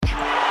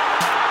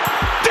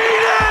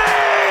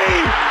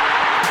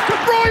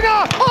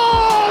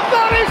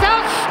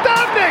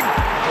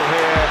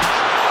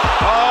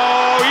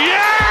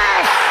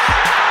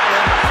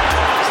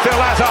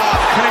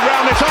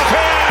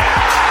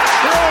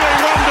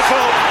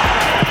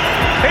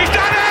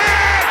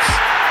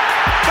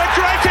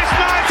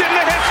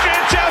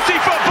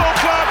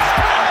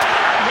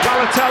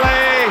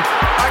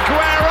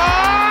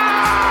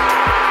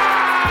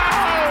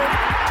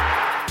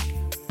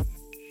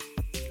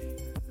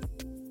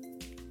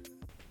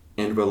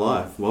And we're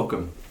live.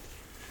 Welcome.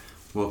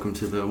 Welcome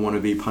to the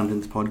Wannabe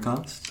Pundits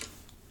Podcast.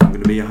 I'm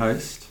going to be your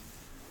host,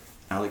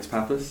 Alex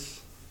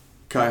Pappas.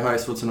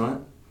 Co-host for tonight,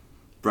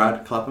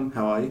 Brad Clapham.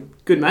 How are you?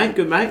 Good, mate.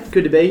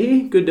 Good to be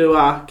here. Good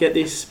to get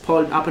this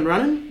pod up and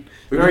running.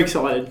 Very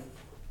excited.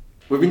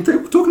 We've been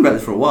talking about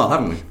this for a while,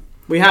 haven't we?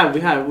 We have.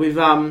 We've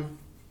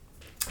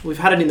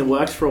had it in the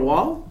works for a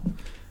while.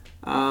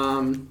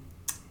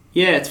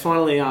 It's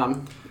finally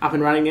up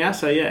and running now.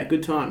 So yeah,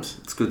 good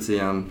times. It's good to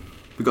see.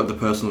 We got the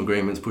personal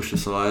agreements pushed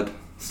aside,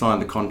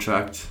 signed the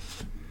contract.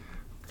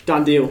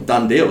 Done deal.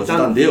 Done deal,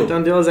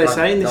 as they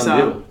say in this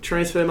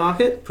transfer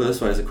market.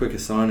 First way is the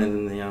quickest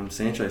signing than the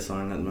Sancho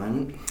signing at the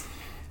moment.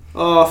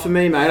 Oh, for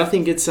me, mate, I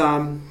think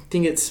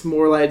it's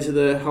more related to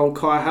the whole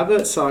Kai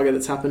Havertz saga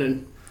that's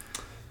happening.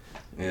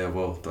 Yeah,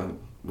 well,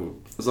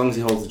 as long as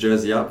he holds the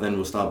jersey up, then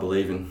we'll start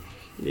believing.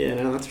 Yeah,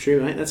 no, that's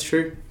true, mate. That's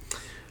true.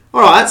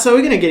 All right, so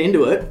we're going to get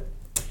into it.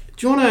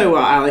 Do you want to,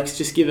 Alex,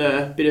 just give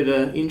a bit of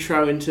an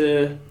intro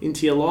into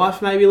your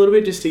life, maybe a little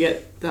bit, just to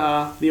get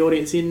the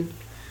audience in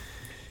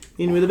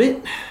with a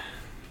bit?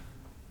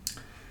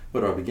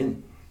 Where do I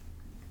begin?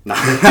 No.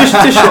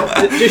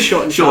 just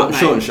short and sharp, mate.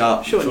 Short and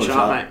sharp. Short and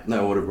sharp, mate.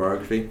 No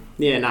autobiography.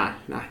 Yeah, no.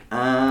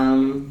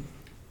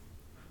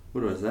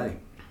 What do I say?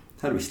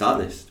 How do we start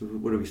this?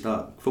 Where do we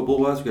start?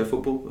 Football-wise, we go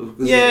football?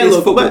 Yeah,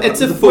 look, football, but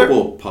it's a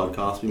football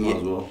podcast, we might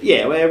as well.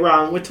 Yeah,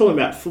 we're talking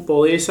about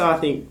football here, so I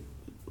think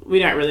we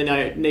don't really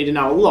need to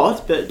know a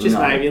lot, but just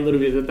maybe a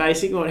little bit of a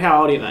basic.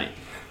 How old are you, mate?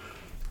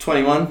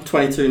 21,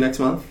 22 next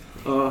month.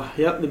 Oh,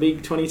 yep, the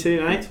big 22,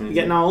 mate. 22. You're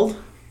getting old.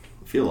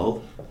 Feel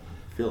old.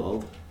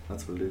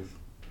 That's what it is.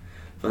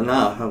 But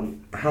now,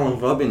 how long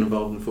have I been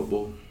involved in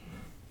football?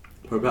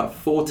 For about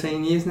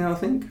 14 years now, I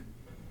think.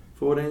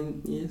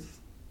 14 years.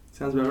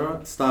 Sounds about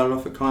right. Started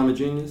off at Kima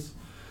Juniors.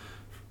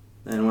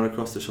 Then went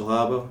across to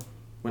Shellharbour.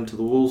 Went to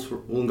the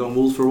Wollongong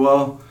Wolves for a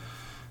while.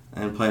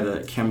 And played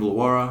at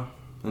Kembla.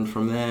 And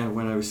from there,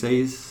 went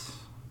overseas.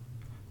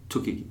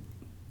 Took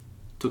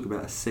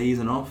about a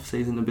season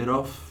and a bit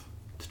off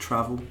to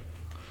travel.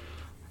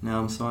 Now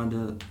I'm signed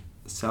to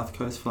South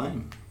Coast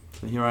Flame.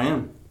 So here I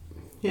am.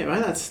 Yeah,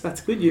 mate,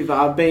 that's good. You've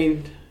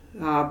been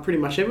pretty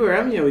much everywhere,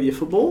 haven't you, with your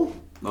football?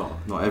 Oh,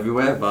 not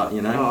everywhere, but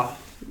you know,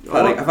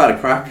 I've had a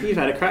crack. You've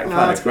had a crack. No,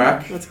 I've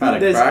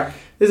had a crack.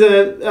 There's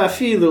a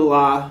few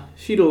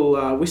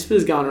little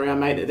whispers going around,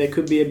 mate, that there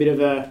could be a bit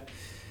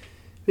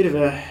of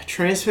a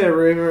transfer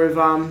rumour of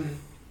an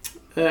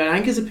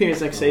Anchors appearance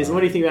next season.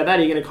 What do you think about that?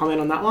 Are you going to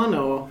comment on that one,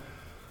 or?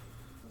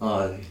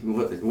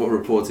 What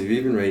reports have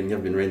you been reading? You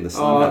haven't been reading the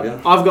Sun, have you?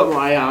 I've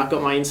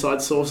got my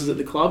inside sources at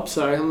the club,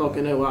 so I'm not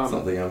going to. It's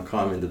not the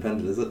Kima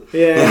Independent, is it?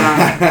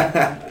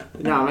 Yeah.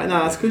 No, mate.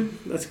 No,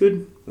 that's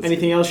good.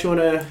 Anything else you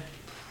want to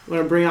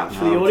bring up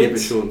for the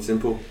audience? Keep it short and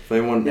simple. If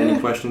they want any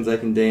questions, they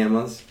can DM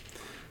us.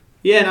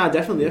 Yeah, no,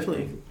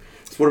 definitely.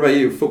 So what about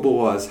you,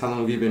 football-wise? How long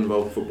have you been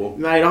involved in football?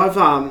 Mate,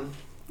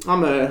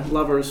 I'm a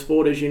lover of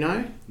sport, as you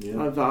know.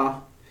 Yeah.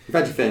 You've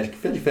had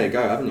your fair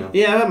go, haven't you?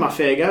 Yeah, I've had my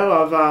fair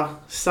go.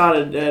 I've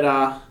started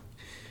at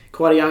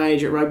quite a young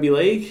age at rugby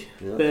league,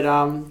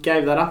 but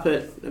gave that up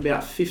at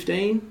about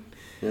 15.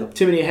 Yep.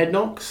 Too many head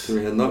knocks.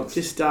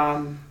 Just,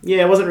 I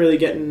wasn't really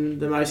getting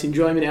the most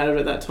enjoyment out of it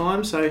at that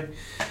time, so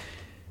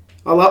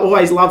I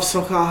always loved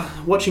soccer,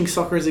 watching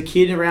soccer as a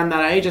kid around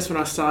that age. That's when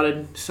I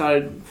started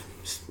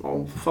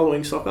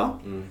following soccer.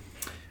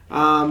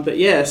 But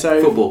yeah,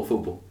 so... Football,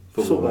 football.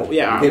 Football.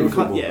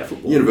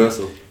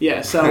 Universal.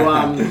 Yeah, so...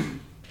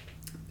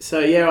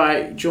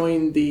 I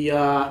joined the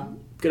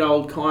good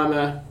old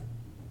Kima.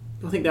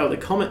 I think they were the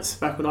Comets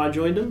back when I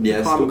joined them.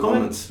 Yeah,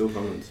 Kima still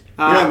Comets.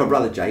 My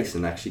brother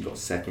Jason actually got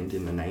second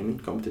in the naming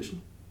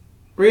competition.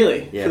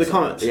 Really? Yeah, for the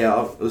Comets?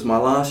 Yeah, it was my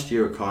last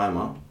year at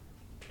Kima.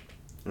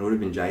 And it would have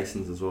been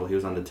Jason's as well. He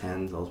was under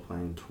 10s, I was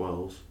playing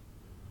 12s.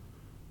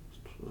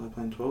 Was I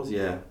playing 12s?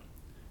 Yeah. And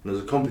there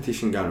was a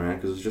competition going around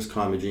because it was just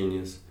Kima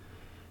Juniors.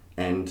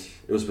 And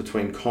it was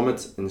between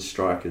Comets and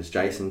Strikers.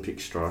 Jason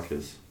picked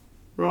Strikers.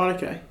 Right,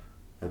 okay.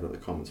 But the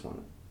Comets won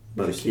it.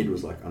 But the kid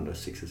was like under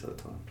 6s at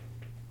the time.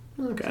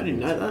 Okay, I didn't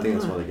know that. I think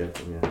that's why they gave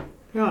them, yeah.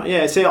 Right,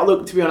 yeah. See,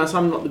 look, to be honest,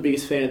 I'm not the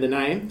biggest fan of the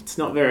name. It's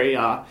not very...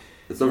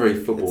 it's not very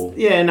football.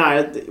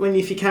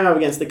 If you came up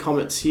against the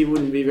Comets, you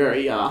wouldn't be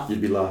very...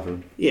 You'd be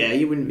laughing. Yeah,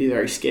 you wouldn't be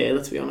very scared,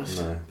 let's be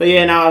honest. No. But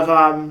yeah, no,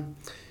 I've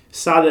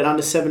started at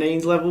under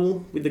 17s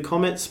level with the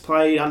Comets,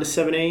 played under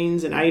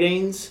 17s and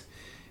 18s.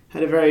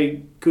 Had a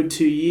very good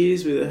 2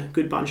 years with a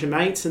good bunch of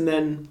mates, and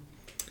then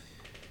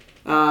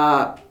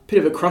bit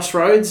of a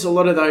crossroads. A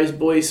lot of those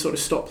boys sort of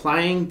stopped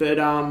playing, but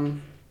I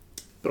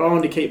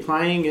wanted to keep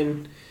playing,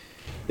 and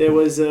there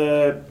was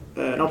an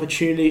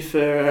opportunity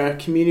for a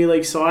community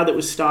league side that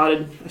was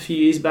started a few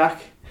years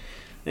back,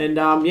 and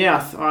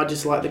I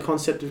just like the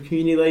concept of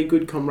community league,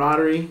 good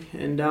camaraderie,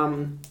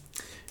 and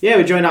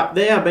we joined up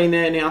there. I've been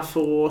there now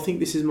for, I think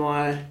this is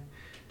my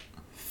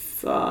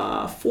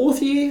fourth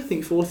year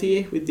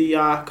with the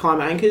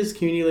Kima Anchors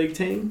community league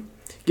team.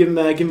 Give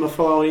them a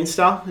follow on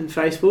Insta and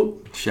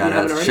Facebook. Shout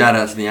out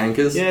to the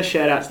Anchors. Yeah,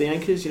 shout out to the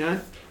Anchors, you know.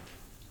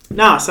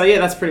 So yeah,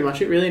 that's pretty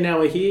much it really. Now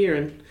we're here,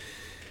 and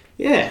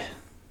yeah,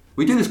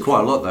 We do this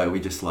quite a lot though. We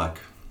just like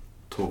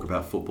talk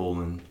about football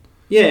and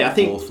I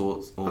think all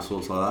sorts like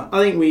that.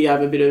 I think we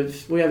have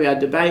our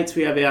debates,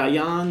 we have our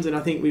yarns, and I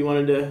think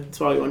that's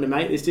why we wanted to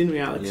make this, didn't we,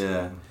 Alex?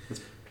 Yeah.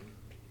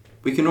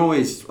 We can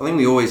always,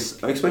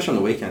 especially on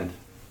the weekend,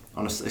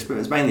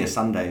 it's mainly a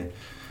Sunday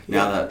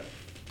now that,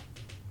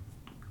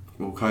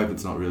 well,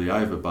 COVID's not really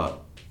over,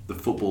 but the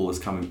football's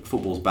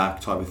back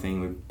type of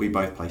thing. We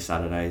both play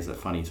Saturdays at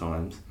funny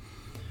times,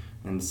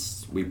 and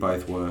we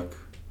both work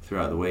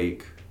throughout the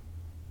week,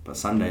 but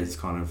Sundays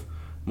kind of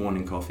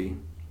morning coffee.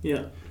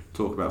 Yeah.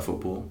 Talk about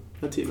football.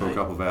 That's it, for mate. a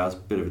couple of hours,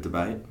 bit of a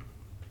debate.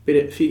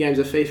 A few games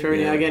of FIFA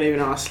every now and again, even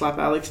though I slap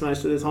Alex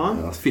most of the time.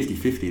 Well, it's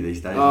 50-50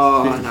 these days.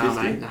 Oh, 50-50.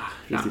 no, mate. Nah.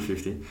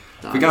 50-50.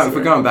 If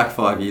we're going back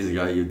 5 years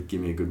ago, you'd give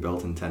me a good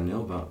belt and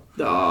 10-0, but...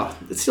 Oh,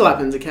 it still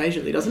happens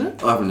occasionally, doesn't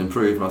it? I haven't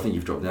improved, but I think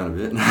you've dropped down a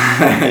bit.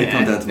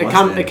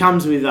 It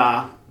comes with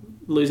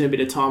losing a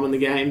bit of time on the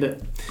game,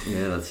 but...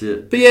 Yeah, that's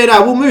it. But yeah,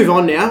 no, we'll move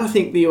on now. I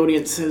think the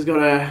audience has got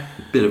a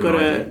little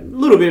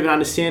bit of an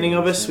understanding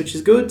of us, which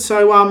is good.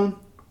 So,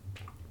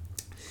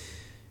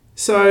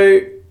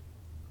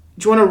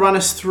 do you want to run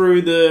us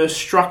through the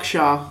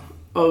structure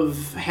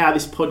of how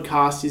this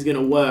podcast is going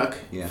to work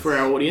for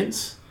our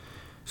audience?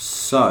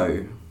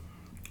 So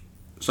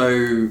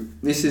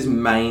this is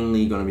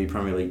mainly going to be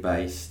Premier League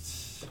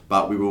based,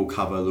 but we will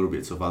cover little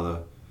bits of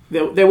other...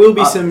 There will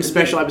be some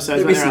special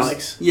episodes on there,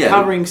 Alex. Yeah.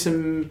 Covering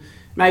some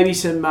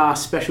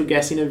special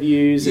guest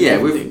interviews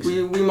and things.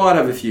 We might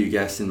have a few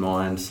guests in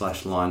mind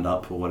 / lined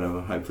up or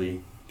whatever.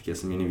 Hopefully to get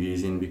some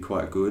interviews in, be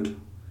quite good.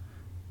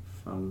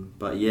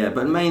 But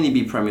mainly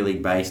be Premier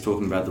League based,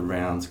 talking about the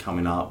rounds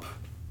coming up,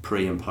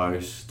 pre and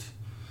post.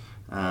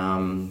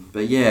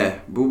 But yeah,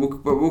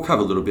 we'll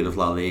cover a little bit of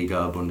La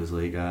Liga,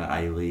 Bundesliga,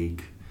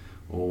 A-League,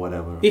 or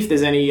whatever. If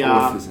there's any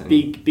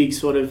big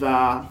sort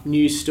of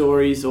news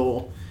stories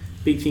or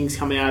big things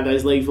coming out of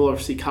those leagues, we'll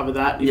obviously cover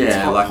that. If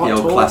the old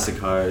talk.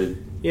 Classico.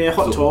 Yeah,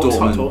 hot talks,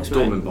 mate.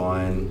 Dortmund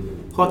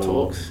Bayern. Hot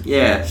talks.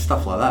 Yeah,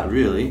 stuff like that,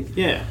 really.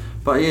 Yeah.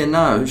 But yeah,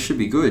 no, it should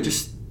be good.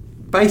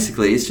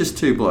 Basically, it's just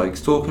two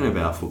blokes talking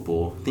about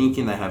football,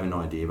 thinking they have an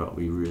idea, but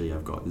we really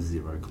have got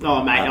zero clue.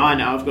 Oh, mate, I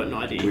know. I've got an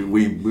idea.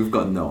 We've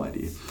got no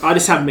idea. I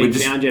just haven't been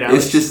found yet,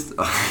 Alex. It's just...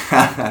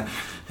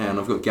 and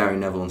I've got Gary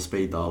Neville on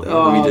speed dial.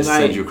 Let me just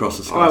send you across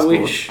the Sky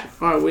Sports.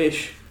 I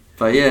wish.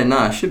 But yeah,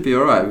 no, it should be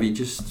alright.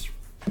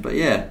 But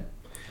yeah,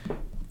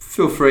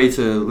 feel free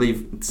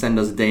to send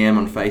us a DM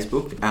on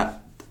Facebook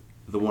at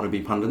the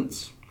Wannabe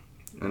Pundits,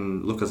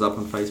 and look us up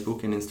on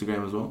Facebook and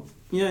Instagram as well.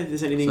 Yeah, if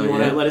there's anything you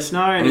want to let us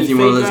know, anything you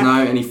want to let us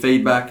know, any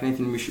feedback,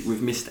 anything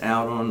we've missed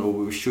out on or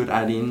we should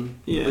add in,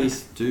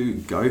 please do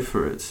go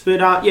for it.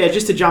 But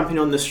just to jump in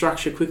on the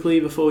structure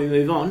quickly before we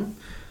move on.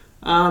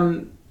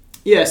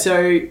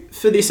 So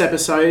for this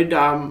episode,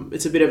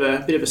 it's a bit of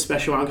a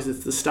special one because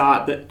it's the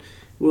start, but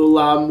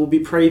we'll be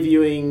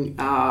previewing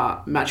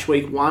match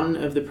week 1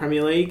 of the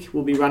Premier League.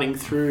 We'll be running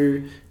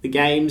through the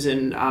games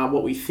and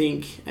what we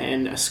think,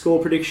 and a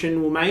score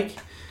prediction we'll make.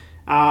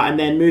 And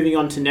then moving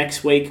on to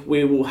next week,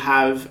 we will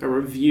have a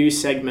review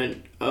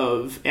segment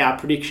of our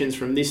predictions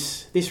from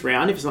this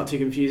round. If it's not too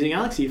confusing,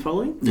 Alex, are you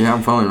following? Yeah,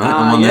 I'm following, mate.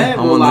 I'm on there.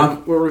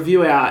 We'll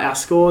review our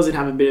scores and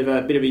have a bit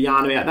of a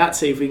yarn about that.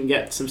 See if we can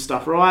get some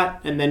stuff right,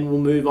 and then we'll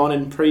move on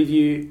and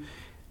preview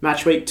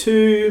match week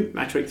 2,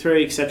 match week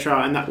 3,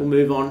 etc. And that will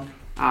move on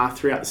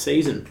throughout the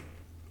season.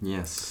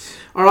 Yes.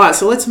 All right,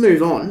 so let's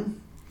move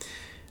on.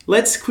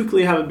 Let's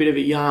quickly have a bit of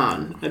a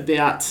yarn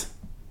about.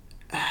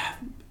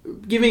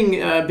 Giving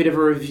a bit of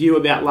a review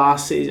about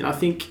last season, I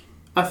think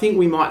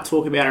we might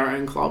talk about our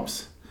own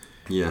clubs.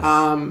 Yes.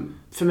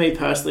 For me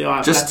personally,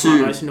 that's my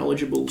most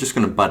knowledgeable. Just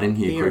going to butt in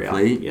here area.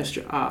 quickly. Yes,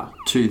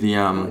 to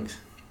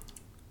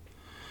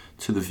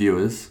the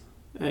viewers.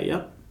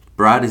 Yep.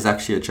 Brad is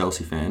actually a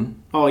Chelsea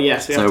fan. Oh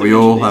yes. We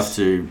all have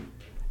to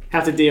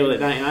deal with it,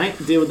 don't you, mate?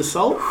 Deal with the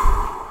salt.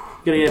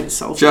 You're gonna get the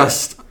salt.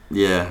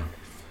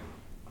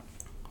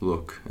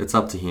 Look, it's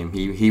up to him.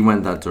 He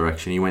went that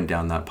direction. He went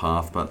down that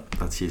path, but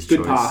that's his choice.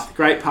 Good path.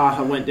 Great path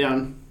I went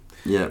down.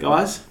 Yeah.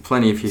 Guys.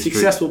 Plenty of history.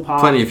 Successful path.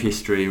 Plenty of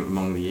history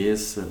among the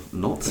years.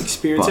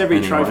 Experience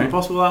every trophy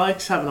possible,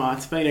 Alex, haven't I?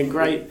 It's been a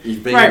great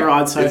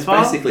ride so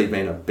far. It's basically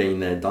been a been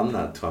there, done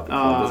that type of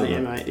club, isn't it? Oh,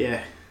 yeah, mate,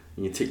 yeah.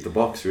 And you tick the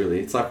box, really.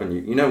 It's like when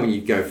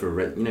you go for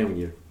when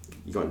you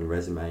got in your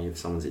resume if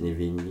someone's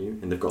interviewing you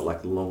and they've got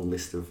like a long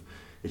list of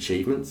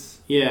achievements.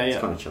 Yeah, it's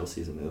kind of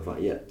Chelsea, isn't it? They're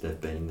like,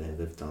 they've been there,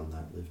 they've done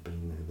that, they've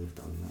been there, they've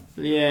done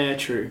that. Yeah,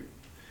 true.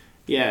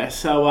 Yeah,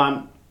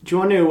 so do you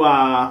want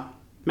to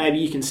maybe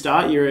you can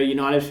start? You're a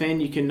United fan.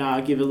 You can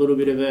give a little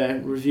bit of a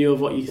review of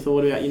what you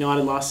thought about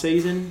United last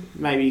season.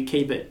 Maybe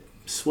keep it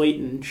sweet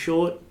and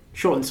short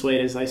and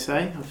sweet, as they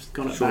say. I've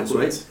gone it short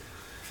backwards. Sweet.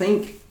 I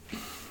think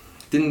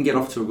didn't get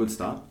off to a good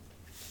start.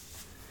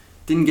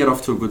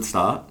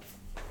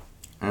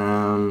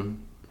 Yeah,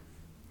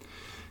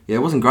 it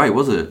wasn't great,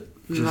 was it?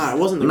 No, it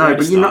wasn't the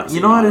greatest start. But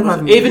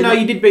United even though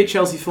you did beat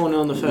Chelsea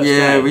 4-0 in the first game.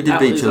 Yeah, we did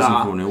beat Chelsea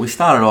 4-0. We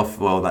started off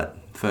that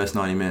first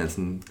 90 minutes,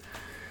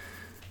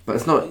 but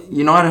it's not.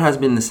 United has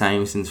been the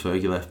same since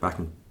Fergie left back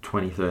in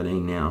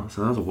 2013 now,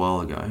 so that was a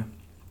while ago.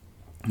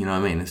 You know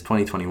what I mean? It's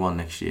 2021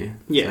 next year.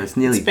 Yeah, so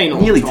it's been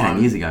nearly 10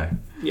 years ago.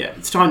 Yeah,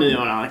 it's time to move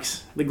on,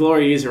 Alex. The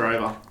glory years are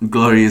over.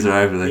 Glory years are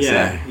over, they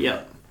say.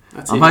 Yeah,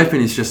 I'm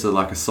hoping it's just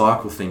a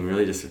cycle thing,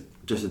 really, just a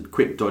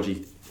quick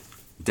dodgy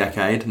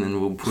decade, and then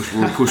we'll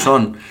push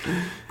on.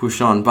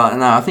 But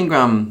no, I think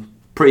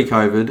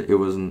pre-COVID it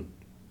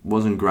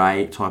wasn't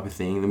great type of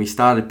thing. Then we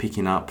started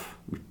picking up.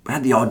 We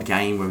had the odd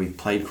game where we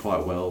played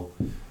quite well,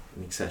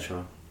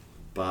 etc.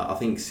 But I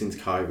think since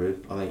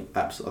COVID, I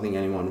think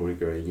anyone would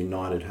agree,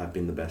 United have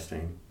been the best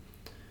team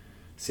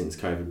since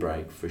COVID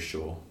break for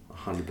sure,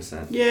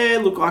 100%. Yeah,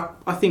 look,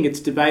 I think it's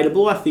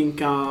debatable. I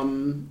think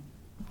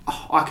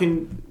I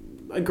can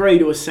agree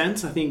to a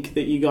sense. I think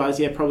that you guys,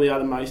 probably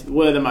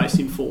were the most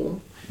informed,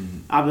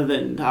 other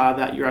than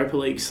that Europa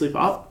League slip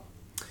up.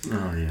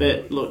 Oh yeah.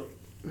 But look,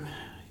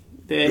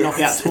 they're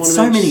knockout tournaments. It's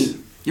so many.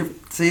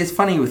 See, it's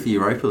funny with the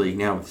Europa League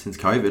now since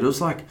COVID. It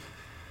was like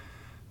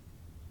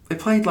they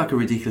played like a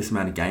ridiculous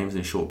amount of games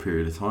in a short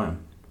period of time.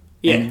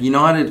 Yeah. And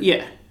United.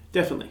 Yeah,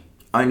 definitely.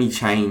 Only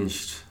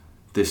changed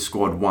their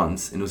squad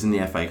once, and it was in the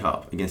FA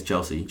Cup against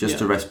Chelsea, just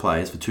to rest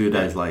players for 3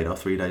 days later,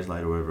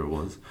 whatever it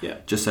was. Yeah.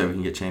 Just so we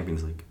can get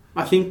Champions League.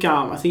 I think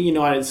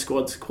United's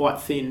squad's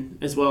quite thin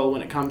as well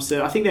when it comes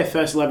to. I think their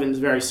first 11 is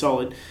very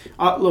solid.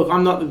 Look,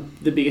 I'm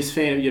not the biggest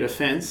fan of your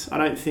defence. I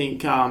don't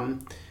think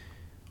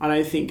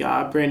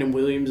Brandon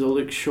Williams or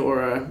Luke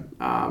Shaw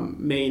are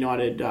Man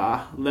United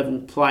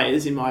level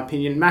players, in my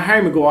opinion.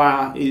 Harry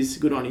Maguire is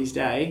good on his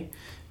day,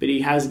 but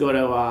he has got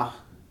to.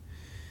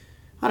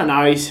 I don't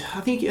know. I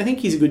think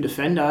he's a good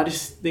defender. I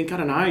just think, I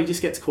don't know, he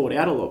just gets caught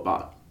out a lot.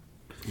 But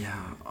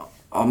yeah,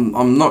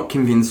 I'm not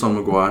convinced on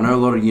Maguire. I know a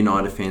lot of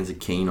United fans are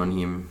keen on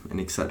him and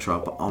etc.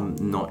 But I'm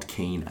not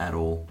keen at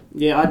all.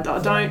 Yeah, I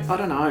don't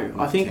know.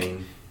 I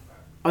think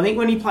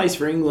when he plays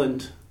for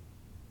England,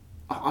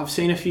 I've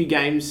seen a few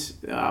games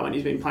when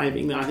he's been playing for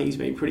England. I think he's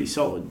been pretty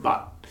solid.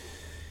 But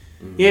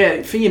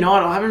yeah, for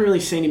United, I haven't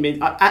really seen him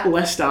at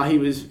Leicester. He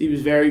was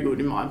very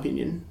good in my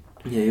opinion.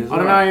 Yeah, he was I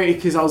don't know,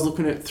 because I was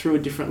looking at it through a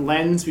different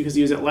lens because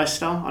he was at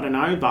Leicester. I don't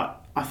know,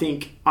 but I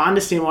think I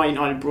understand why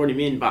United brought him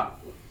in, but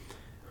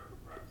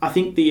I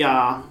think the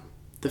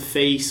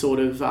fee sort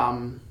of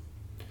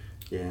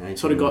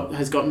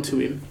has gotten to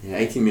him. Yeah,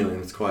 80 million.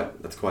 That's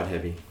quite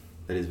heavy.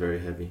 That is very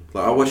heavy.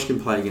 Like I watched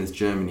him play against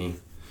Germany.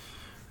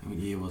 What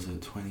year was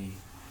it?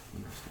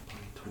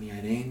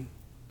 2018?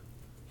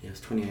 Yeah, it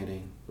was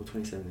 2018 or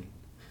 2017.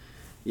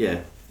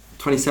 Yeah,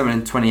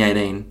 2017,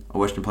 2018. I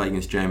watched him play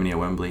against Germany at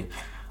Wembley.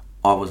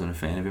 I wasn't a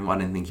fan of him. I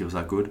didn't think he was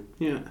that good.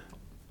 Yeah.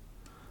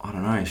 I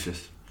don't know. It's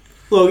just.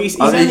 Look, he's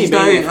only been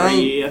there for a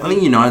year. I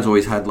think United's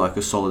always had like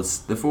a solid.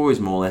 They've always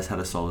more or less had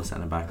a solid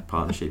centre back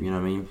partnership. You know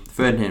what I mean?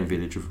 Ferdinand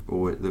Vidic,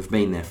 they've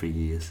been there for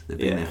years. They've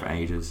been there for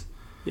ages.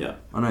 Yeah.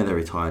 I know they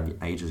retired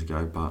ages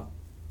ago, but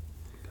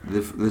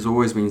there's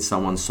always been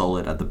someone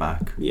solid at the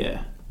back.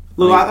 Yeah.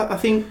 Look, I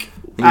think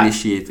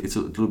this year it's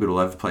a little bit all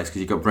over the place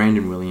because you've got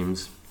Brandon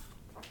Williams,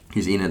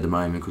 who's in at the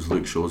moment because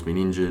Luke Shaw's been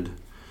injured.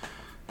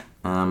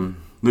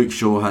 Luke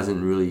Shaw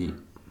hasn't really.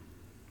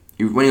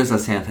 When he was at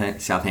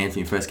Southampton,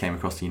 he first came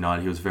across to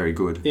United. He was very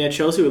good. Yeah,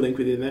 Chelsea were linked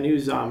with him, and he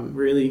was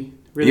really.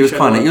 He was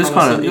kind of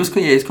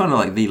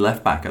like the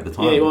left back at the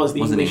time. Yeah, he was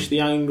the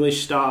young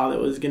English star that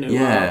was going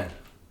to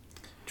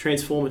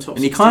transform a top.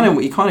 And he kind of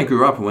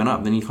grew up and went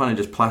up. Then he kind of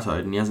just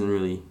plateaued, and he hasn't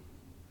really.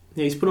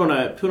 Yeah, he's put on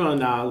a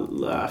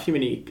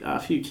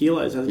few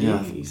kilos, hasn't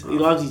he? He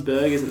loves his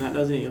burgers and that,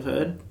 doesn't he? I've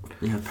heard.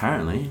 Yeah,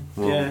 apparently.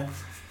 Well, yeah.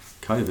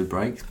 COVID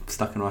break,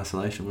 stuck in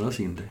isolation. What else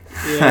are you gonna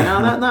do?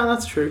 Yeah, no,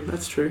 that's true.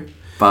 That's true.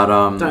 But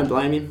don't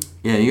blame him.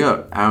 Yeah, you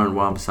got Aaron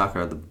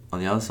Wan-Bissaka on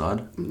the other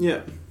side.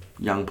 Yeah.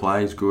 Young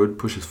player, he's good,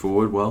 pushes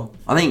forward well.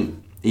 I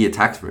think he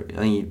attacks. I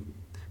think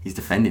he's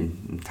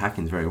defending and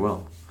attacking very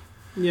well.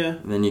 Yeah.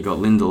 And then you got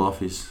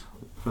Lindelof.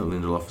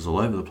 Lindelof is all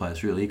over the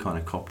place. Really, he kind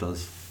of cost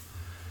us.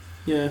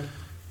 Yeah.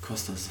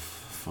 Cost us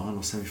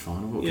the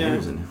semi-final. What game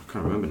was it now? I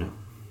can't remember now.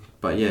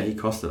 But yeah, he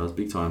costed us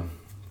big time.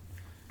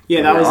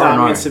 Yeah, that was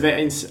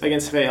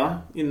against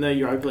Sevilla in the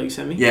Europa League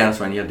semi. Yeah, that's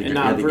right. He had to go.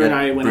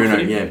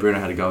 Bruno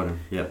had to go at him.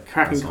 Yep.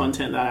 Cracking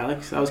content, that,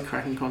 Alex. That was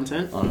cracking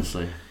content.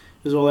 Honestly.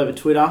 It was all over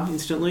Twitter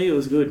instantly. It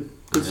was good.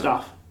 Good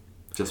stuff.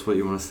 Just what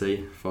you want to see,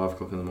 5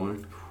 o'clock in the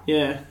morning.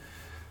 Yeah.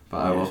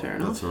 But fair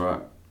enough. That's all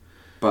right.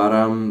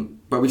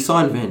 But we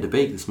signed Van de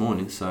Beek this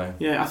morning, so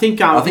yeah, I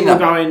think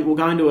we'll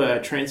go into a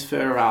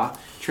transfer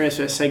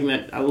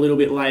segment a little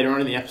bit later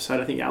on in the episode.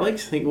 I think,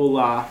 Alex. I think we'll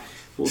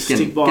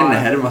stick by. Getting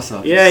ahead of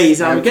myself. Yeah, he's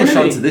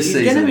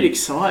getting a bit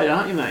excited,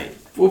 aren't you, mate?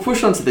 We'll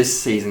push on to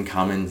this season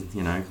coming.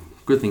 You know,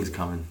 good things are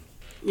coming.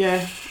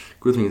 Yeah,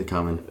 good things are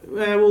coming.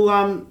 Yeah, well,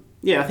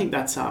 I think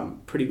that's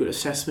pretty good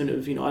assessment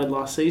of United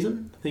last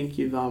season. I think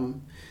you've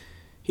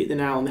hit the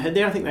nail on the head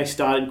there. I think they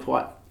started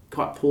quite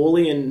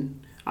poorly,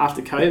 and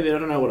after COVID, I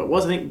don't know what it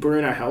was. I think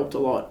Bruno helped a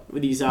lot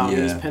with his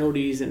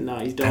penalties and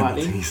his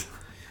dieting.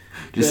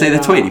 Did you see the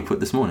tweet he put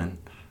this morning?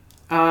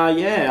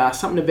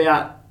 Something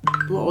about.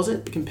 What was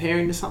it?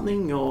 Comparing to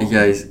something? Or he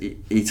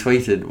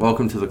tweeted,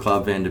 "Welcome to the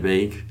club, Van de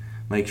Beek.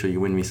 Make sure you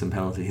win me some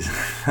penalties."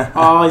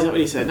 Oh, is that what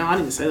he said? No, I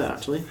didn't say that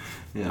actually.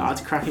 Yeah. It's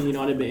cracking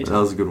United banter. That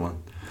was a good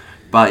one.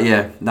 But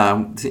yeah,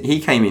 no, he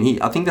came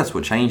in. I think that's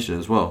what changed it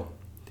as well.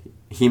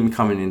 Him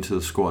coming into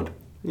the squad,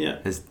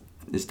 has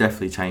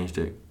definitely changed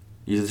it.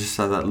 He's just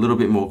that little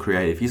bit more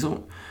creative.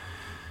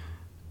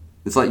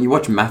 It's like you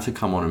watch Mata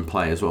come on and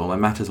play as well. Like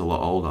Mata's a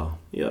lot older.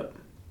 Yeah.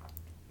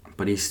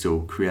 But he's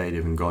still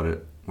creative and got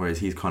it. Whereas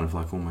he's kind of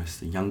like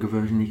almost a younger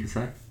version, you could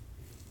say.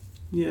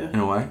 Yeah. In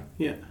a way.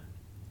 Yeah.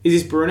 Is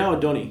this Bruno or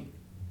Donny?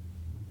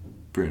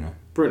 Bruno,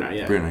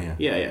 yeah. Bruno, yeah.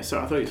 Yeah.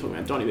 Sorry, I thought you were talking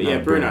about Donny,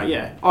 but Bruno,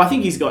 yeah. I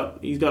think he's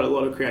got a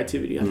lot of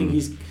creativity. I think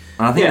he's...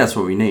 And I think that's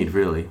what we need,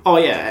 really. Oh,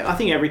 yeah. I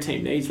think every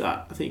team needs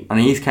that, I think.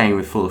 And he's came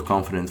with full of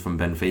confidence from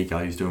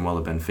Benfica. He's doing well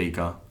at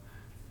Benfica.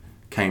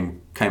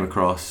 Came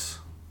across...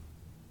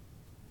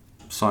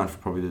 Signed for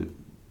probably...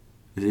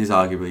 It is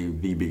arguably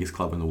the biggest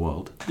club in the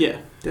world. Yeah,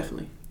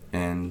 definitely.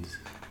 And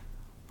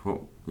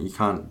you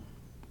can't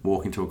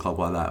walk into a club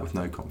like that with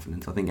no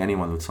confidence. I think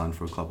anyone who would sign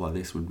for a club like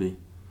this would be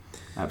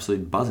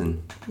absolutely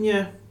buzzing.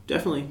 Yeah,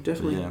 definitely.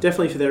 Yeah.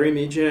 Definitely for their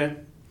image, yeah.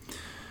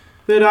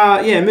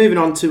 But, moving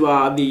on to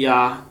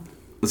the...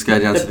 Let's go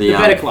down to the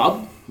better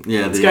club.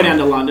 Yeah, let's go down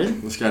to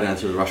London. Let's go down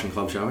to the Russian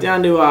club, shall we?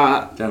 Down to...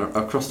 down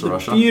across to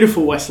Russia.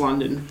 Beautiful West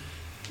London.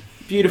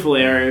 Beautiful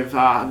area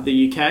of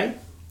the UK.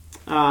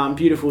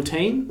 Beautiful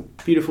team.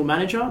 Beautiful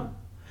manager.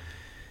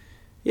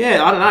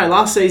 Yeah, I don't know.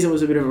 Last season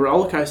was a bit of a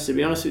roller coaster, to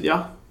be honest with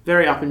you.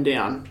 Very up and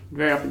down.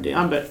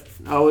 But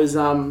I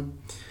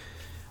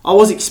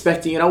was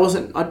expecting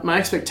it. My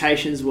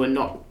expectations were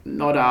not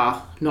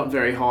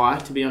very high,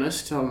 to be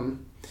honest.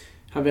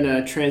 Having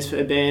a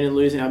transfer ban and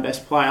losing our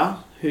best player,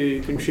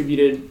 who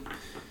contributed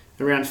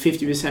around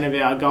 50% of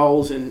our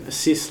goals and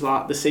assists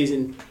the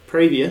season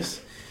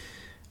previous.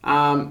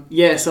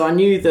 So I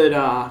knew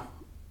that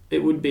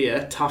it would be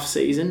a tough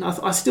season.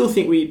 I still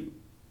think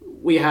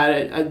we had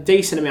a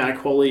decent amount of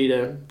quality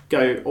to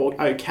go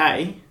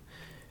okay.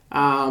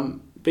 But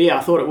yeah,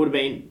 I thought it would have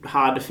been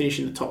hard to finish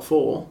in the top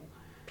four.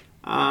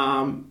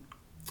 I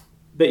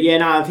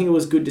think it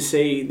was good to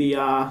see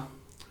the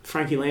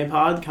Frankie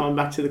Lampard coming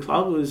back to the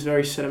club. It was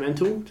very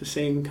sentimental to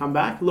see him come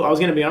back. Look, I was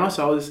going to be honest,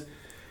 I was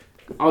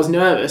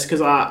nervous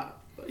because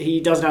he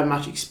doesn't have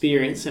much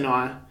experience, and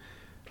I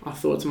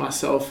thought to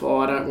myself,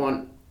 I don't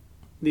want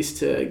this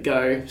to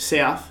go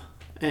south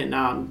and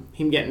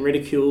him getting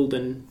ridiculed,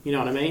 and you know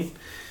what I mean.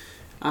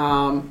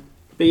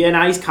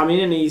 He's come in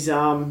and he's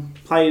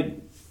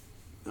played,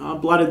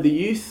 blooded the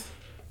youth.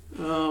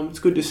 It's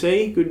good to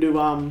see. Good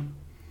to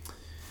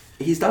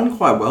He's done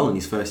quite well in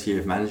his first year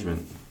of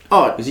management.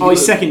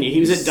 His second year.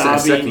 He was at Derby.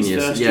 Second year.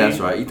 First year. That's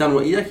right. He done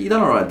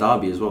all right at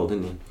Derby as well,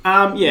 didn't he?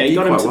 He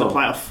got him to the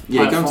playoff.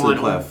 Yeah, he got him to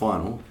the playoff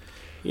final.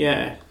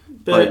 Yeah,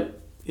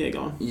 but go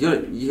on.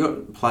 You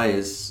got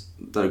players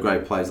that are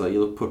great players. Like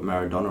you put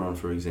Maradona on,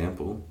 for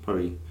example,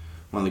 probably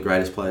one of the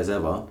greatest players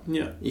ever.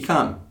 Yeah. He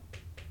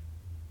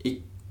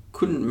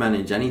couldn't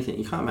manage anything.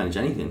 He can't manage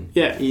anything.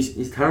 Yeah. He's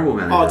a terrible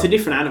manager. Oh, it's a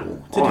different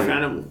animal.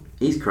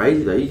 He's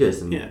crazy though. He goes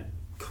to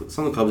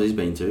some of the clubs he's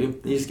been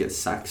to, he just gets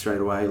sacked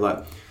straight away.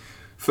 Like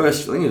I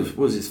think it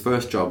was his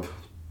first job,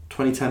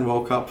 2010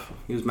 World Cup.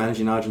 He was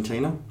managing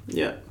Argentina.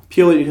 Yeah.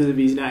 Purely because of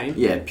his name.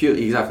 Yeah,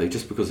 exactly,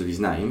 just because of his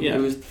name. Yeah.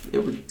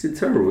 It did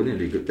terrible. They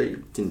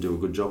didn't do a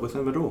good job with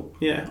him at all.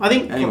 Yeah, I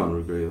think anyone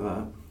would agree with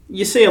that.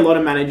 You see a lot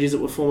of managers that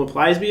were former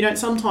players, but you don't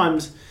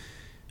sometimes.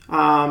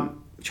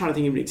 I'm trying to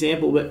think of an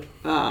example, but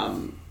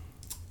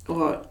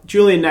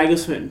Julian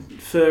Nagelsmann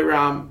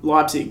for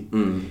Leipzig.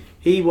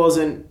 He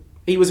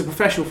was a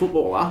professional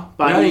footballer,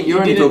 but you're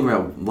only talking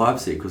about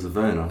Leipzig because of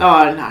Werner.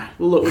 Oh no!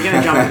 Well, look, we're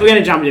going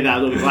to jump into that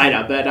a little bit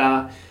later,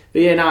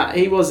 but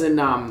he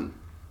wasn't.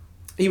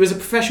 He was a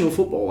professional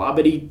footballer,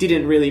 but he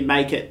didn't really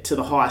make it to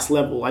the highest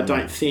level. I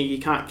don't think. You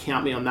can't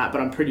count me on that, but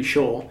I'm pretty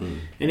sure.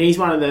 And he's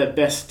one of the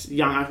best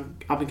young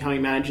up and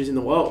coming managers in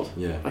the world.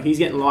 Yeah, like he's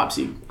getting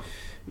Leipzig,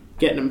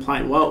 getting them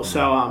playing well.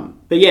 So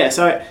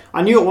so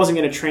I knew it wasn't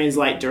going to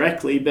translate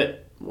directly,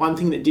 but one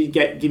thing that did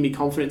give me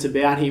confidence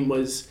about him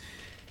was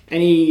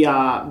any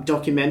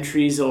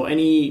documentaries or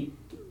any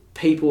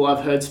people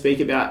I've heard speak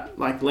about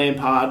like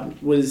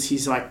Lampard was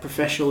his like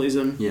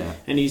professionalism,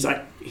 and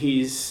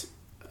his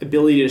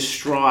ability to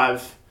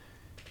strive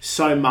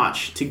so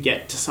much to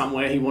get to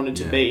somewhere he wanted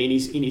to be in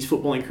his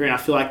footballing career. And I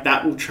feel like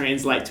that will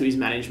translate to his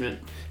management.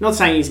 Not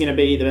saying he's going to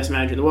be the best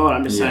manager in the world.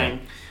 I'm just saying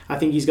I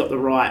think he's got the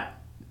right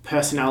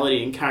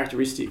personality and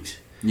characteristics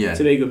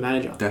to be a good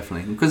manager.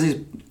 Definitely, because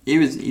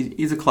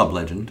he's a club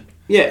legend.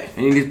 Yeah,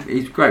 and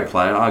he's a great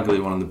player.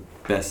 Arguably one of the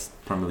best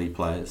Premier League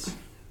players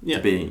to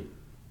be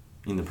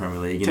in the Premier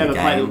League, to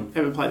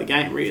ever play the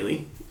game,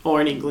 really. Or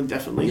in England,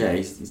 definitely. Yeah,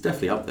 he's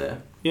definitely up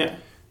there. Yeah.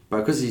 But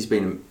because he's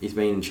been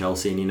in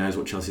Chelsea and he knows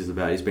what Chelsea's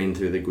about, he's been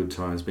through the good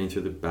times, been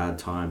through the bad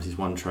times, he's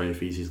won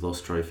trophies, he's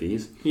lost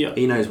trophies. Yeah.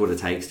 He knows what it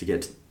takes to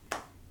get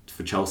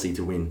for Chelsea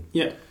to win.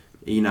 Yeah.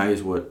 He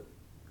knows what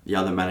the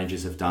other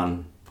managers have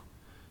done.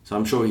 So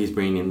I'm sure he's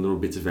bringing in little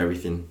bits of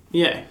everything.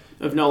 Yeah,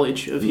 of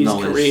knowledge of his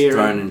career.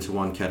 Thrown into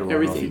one kettle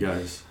and off he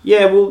goes.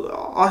 Yeah,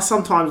 well, I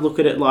sometimes look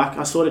at it like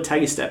I sort of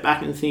take a step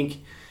back and think,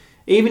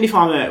 even if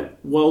I'm a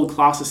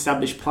world-class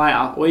established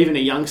player or even a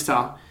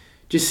youngster,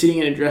 just sitting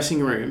in a dressing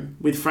room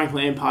with Frank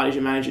Lampard as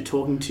your manager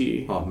talking to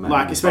you,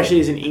 Man, especially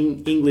as an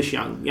English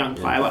young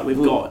player like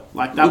we've got,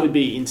 that would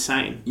be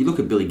insane. You look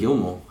at Billy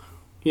Gilmore.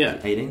 Yeah.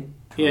 18?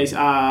 Yeah, he's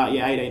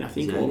 18, I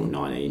think, or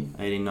 19.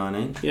 18,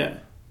 19? Yeah.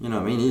 You know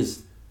what I mean?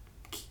 He's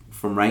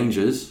from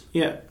Rangers,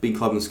 big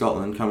club in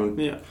Scotland,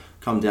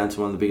 come down to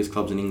one of the biggest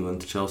clubs in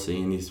England, to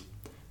Chelsea, and he's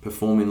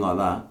performing like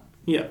that.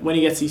 Yeah, when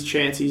he gets his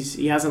chance,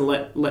 he hasn't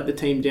let the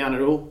team down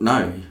at all.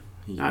 No.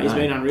 He's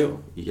been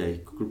unreal. Yeah,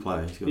 good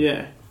player.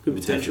 Good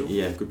potential.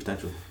 Good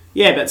potential.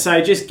 Yeah, but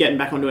so just getting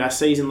back onto our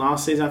season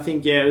last season, I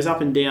think, it was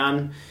up and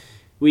down.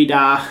 We'd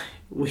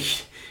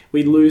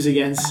lose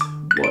against,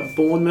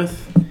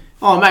 Bournemouth?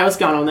 Oh, mate, what's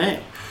going on there?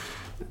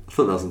 I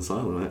thought that was on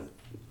silent, mate.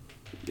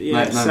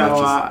 Yeah,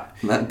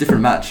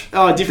 different match.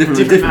 Oh, different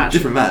match.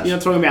 Different match. You're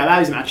not talking about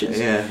those matches.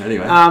 Yeah,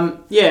 anyway.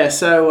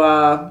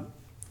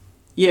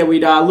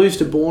 We'd lose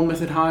to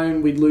Bournemouth at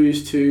home. We'd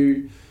lose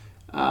to...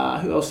 who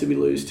else did we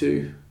lose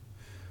to?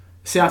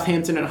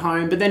 Southampton at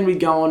home. But then we'd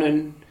go on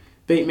and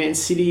beat Man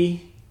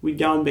City. We'd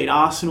go and beat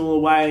Arsenal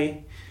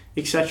away,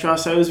 etc.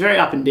 So it was very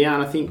up and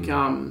down. I think...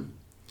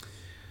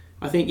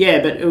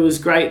 but it was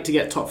great to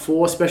get top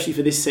 4, especially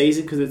for this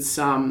season, because it's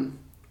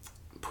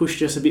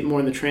pushed us a bit more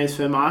in the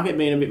transfer market,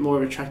 being a bit more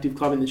of an attractive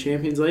club in the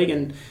Champions League.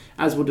 And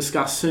as we'll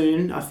discuss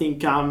soon, I think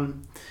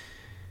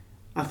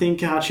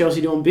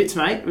Chelsea doing bits,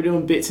 mate. We're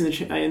doing bits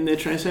in the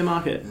transfer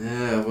market.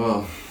 Yeah,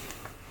 well,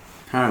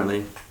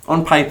 apparently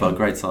on paper,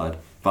 great side,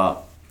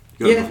 but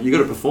you got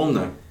to perform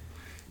though.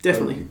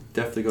 Definitely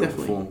got to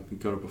perform. You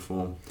got to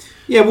perform.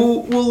 Yeah,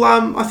 we'll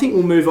I think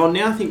we'll move on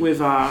now. I think we've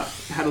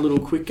had a little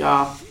quick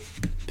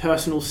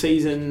personal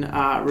season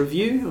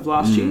review of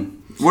last year.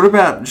 What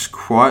about, just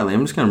quietly,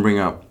 I'm just going to bring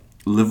up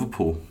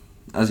Liverpool.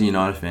 As a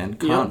United fan,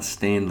 can't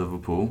stand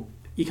Liverpool.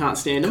 You can't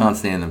stand them? Can't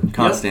stand them.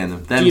 Can't stand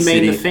them. Do you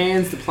mean the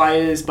fans, the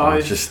players,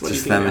 both? Just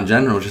them in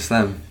general, just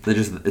them.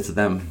 It's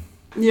them.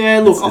 Yeah,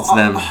 look, it's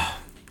them.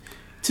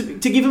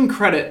 To give them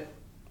credit,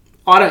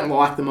 I don't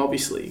like them,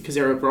 obviously, because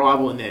they're a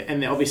rival and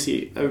they're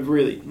obviously a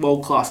really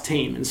world-class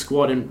team and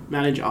squad and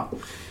manager.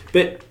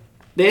 But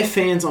their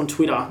fans on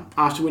Twitter,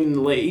 after winning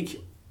the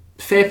league,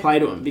 fair play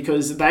to them,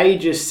 because they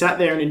just sat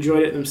there and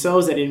enjoyed it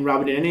themselves. They didn't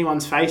rub it in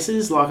anyone's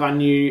faces like I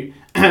knew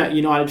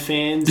United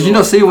fans. Did you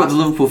not see what the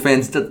Liverpool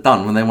fans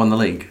done when they won the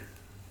league?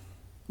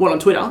 What, on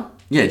Twitter?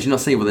 Yeah, did you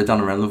not see what they've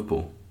done around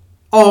Liverpool?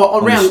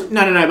 Oh, around...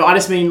 No, but I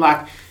just mean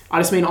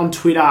on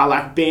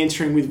Twitter,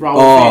 bantering with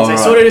rival fans. They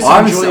sort of just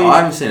enjoy... I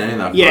haven't seen any of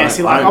that. Yeah,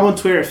 see, I'm on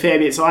Twitter a fair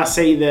bit, so I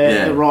see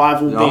the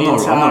rival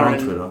banter I'm not on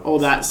Twitter. All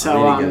that.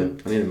 So I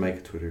need to make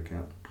a Twitter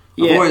account.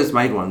 I've always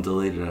made one,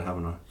 deleted it,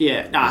 haven't I?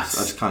 Yeah, nah. I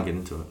just can't get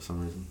into it for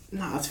some reason.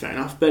 No, that's fair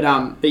enough. But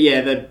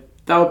yeah, they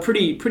were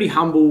pretty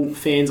humble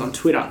fans on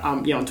Twitter.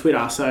 On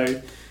Twitter.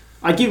 So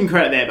I give them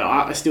credit there, but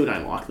I still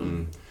don't like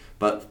them.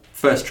 But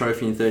first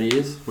trophy in 30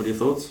 years. What are your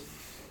thoughts?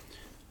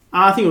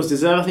 I think it was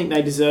deserved. I think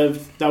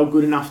they were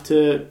good enough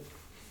to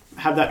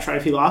have that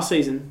trophy last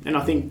season, and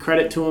I think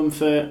credit to them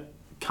for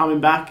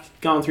coming back,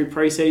 going through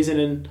pre-season,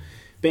 and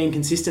being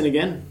consistent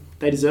again.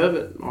 They deserve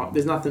it.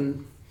 There's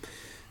nothing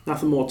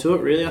more to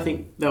it, really. I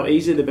think they were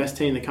easily the best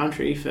team in the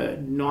country for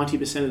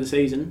 90% of the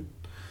season.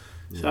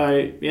 Yeah.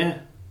 So, yeah,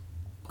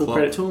 all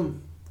credit to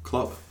them.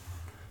 Klopp.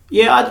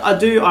 Yeah, I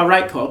do. I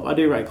rate Klopp. I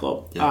do rate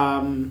Klopp.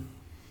 Yeah.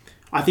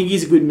 I think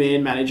he's a good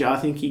manager. I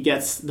think he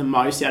gets the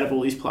most out of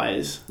all his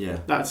players. Yeah.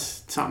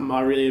 That's something I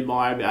really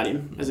admire about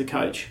him as a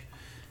coach.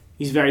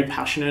 He's very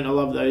passionate. I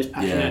love those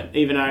passionate. Yeah.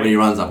 Even though when he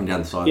runs up and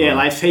down the side.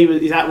 Yeah, if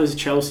that was a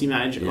Chelsea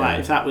manager,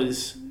 if that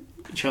was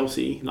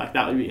Chelsea,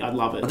 that would be, I'd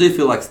love it. I do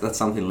feel like that's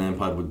something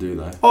Lampard would do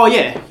though. Oh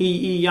yeah,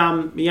 he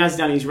has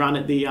done his run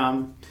at the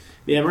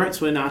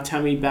Emirates when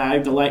Tammy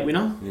bagged the late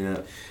winner.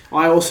 Yeah.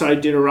 I also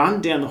did a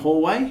run down the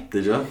hallway.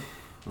 Did you?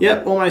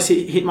 Yep, almost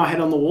hit my head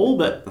on the wall,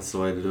 but that's the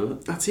way to do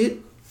it. That's it.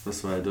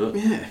 That's the way to do it.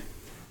 Yeah.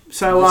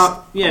 So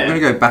yeah. I'm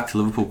gonna go back to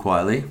Liverpool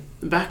quietly.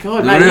 Back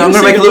on. I'm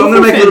gonna make a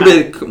little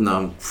bit.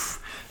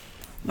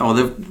 No,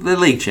 they're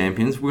league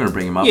champions. We're gonna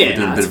bring them up. Yeah, we're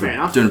doing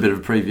a bit of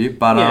a preview,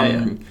 but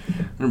I'm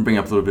gonna bring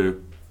up a little bit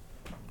of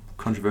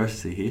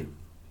controversy here.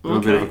 A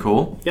little bit of a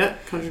call. Yeah,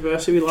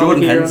 controversy. We love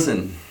Jordan it here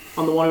Henderson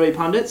on the Wannabe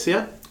Pundits.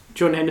 Yeah,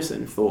 Jordan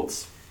Henderson.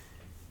 Thoughts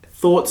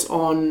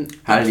on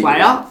the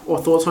player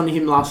or thoughts on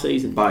him last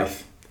season?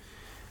 Both.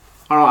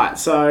 All right,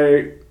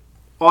 so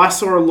I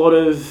saw a lot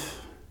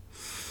of...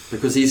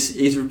 Because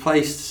he's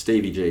replaced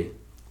Stevie G.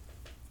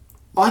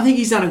 I think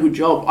he's done a good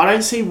job. I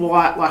don't see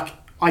why...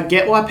 I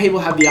get why people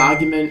have the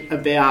argument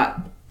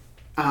about...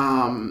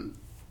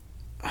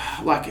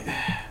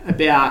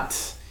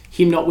 about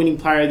him not winning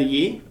Player of the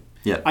Year.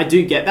 Yeah. I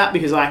do get that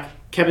because,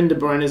 Kevin De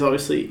Bruyne is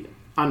obviously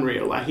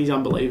unreal. He's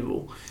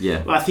unbelievable.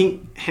 Yeah. But I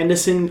think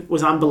Henderson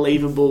was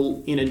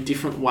unbelievable in a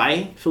different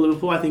way for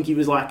Liverpool. I think he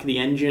was the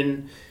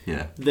engine,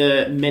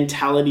 the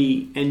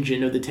mentality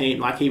engine of the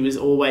team. He was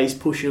always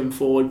pushing them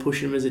forward,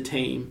 pushing them as a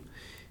team.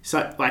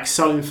 So,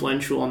 so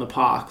influential on the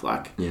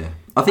park. Yeah.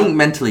 I think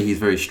mentally he's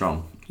very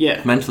strong.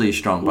 Yeah. Mentally he's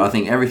strong, but I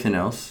think everything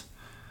else,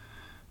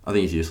 I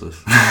think he's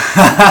useless.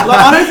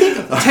 I don't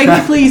think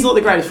technically he's not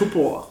the greatest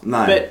footballer.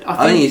 No, but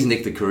I think he's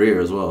nicked a career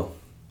as well.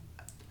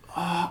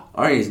 I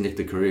think he's nicked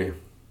a career.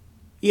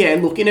 Yeah,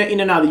 look, in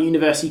another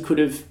universe, he could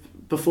have,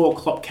 before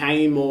Klopp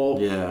came, or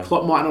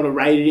Klopp might not have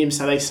rated him,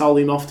 so they sold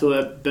him off to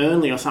a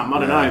Burnley or something. I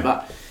don't know,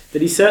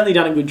 but he's certainly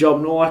done a good job,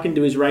 and all I can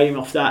do is rate him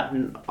off that.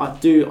 And I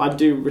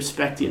do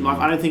respect him. Like,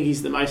 I don't think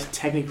he's the most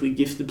technically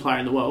gifted player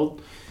in the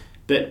world,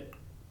 but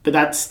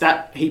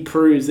that he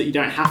proves that you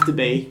don't have to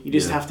be. You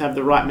just have to have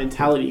the right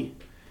mentality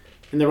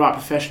and the right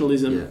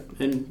professionalism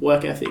and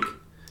work ethic.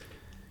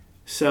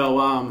 So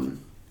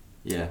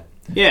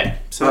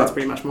so that's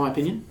pretty much my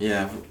opinion.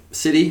 Yeah.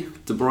 City,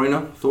 De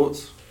Bruyne,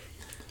 thoughts?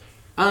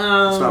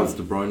 Start with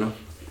De Bruyne.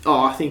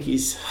 Oh, I think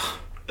he's...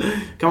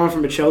 Coming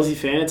from a Chelsea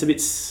fan, it's a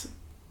bit...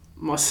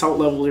 My salt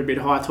levels are a bit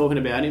high talking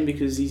about him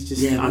because he's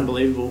just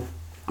unbelievable.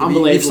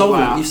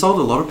 Unbelievable. You've sold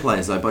a lot of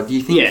players, though, but do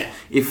you think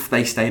if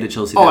they stayed at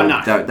Chelsea, they would be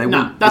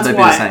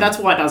the same? That's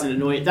why it doesn't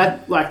annoy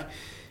you.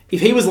 If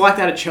he was like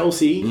that at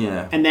Chelsea,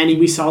 and then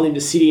we sold him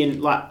to City,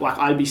 and like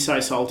I'd be so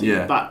salty.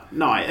 Yeah. But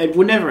no, it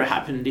would never have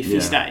happened if he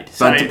stayed.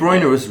 But De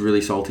Bruyne was really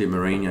salty at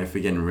Mourinho for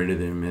getting rid of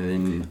him, and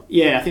then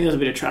I think there was a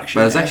bit of traction.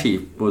 But it was actually,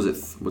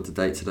 what's the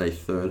date today?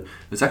 3rd. It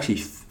was actually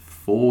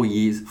 4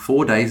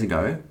 days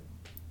ago.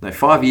 No,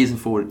 5 years and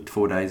 4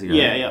 days ago.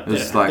 Yeah. It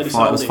was it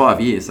was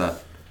 5 years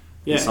that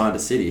he signed a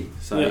City.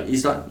 So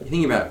he's like, you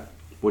think about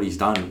what he's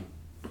done,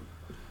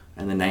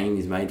 and the name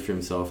he's made for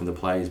himself, and the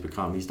player he's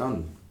become.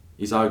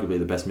 He's arguably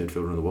the best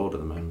midfielder in the world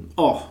at the moment.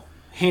 Oh,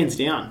 hands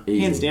down.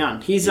 Easy. Hands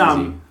down. He's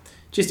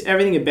just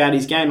everything about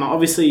his game.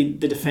 Obviously,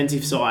 the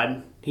defensive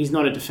side, he's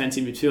not a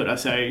defensive midfielder,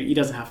 so he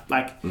doesn't have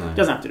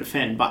to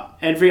defend. But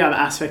every other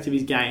aspect of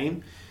his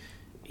game,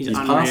 his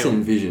unreal.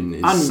 Passing vision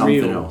is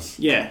something else.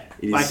 Yeah,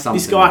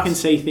 this guy can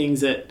see things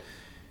that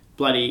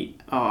bloody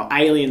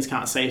aliens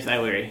can't see if they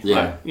were here.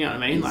 Yeah, you know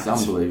what I mean. It's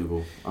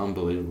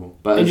unbelievable.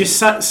 But and just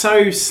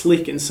so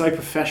slick and so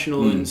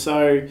professional and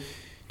so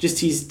just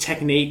his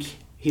technique.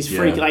 His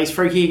free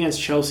kick against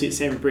Chelsea at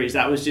Stamford Bridge,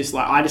 that was just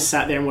like, I just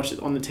sat there and watched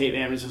it on the TV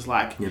and it was just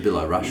like... Yeah, a bit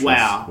like Rush.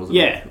 Wow. Wasn't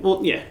it?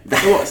 Well, yeah. It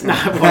was. No,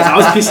 it was. I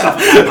was pissed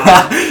off at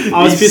that.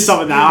 I was pissed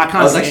off at that.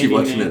 I was actually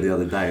watching it the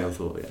other day. I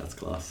thought, that's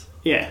class.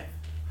 Yeah.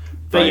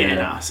 But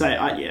It's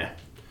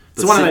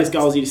one of those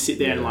goals you just sit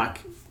there and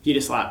you're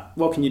just like,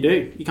 what can you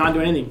do? You can't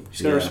do anything. You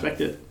just got to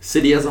respect it.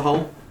 City as a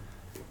whole?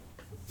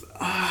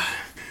 I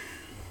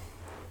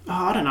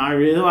don't know,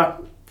 really.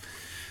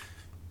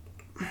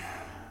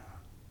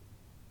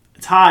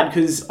 It's hard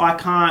because I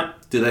can't...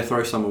 Did they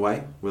throw some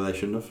away where they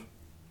shouldn't have,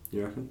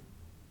 you reckon?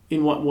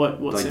 In what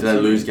sense? Did they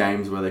lose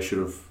games where they should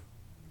have?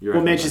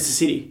 Manchester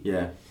City?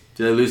 Yeah.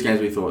 Did they lose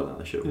games we thought that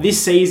they should have won? This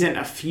season,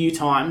 a few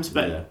times,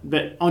 but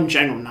on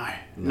general,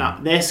 no.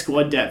 Their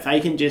squad depth,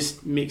 they can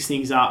just mix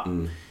things up.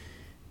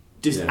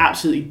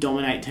 Absolutely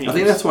dominate teams. I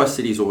think that's why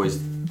City's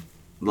always... The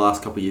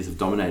last couple of years have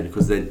dominated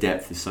because their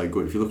depth is so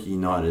good. If you look at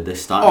United, they're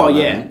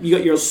starting you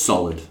got your...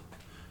 solid.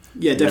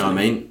 Yeah, definitely. You know what I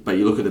mean? But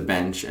you look at the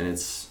bench and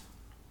it's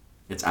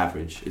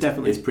average.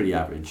 Definitely. It's pretty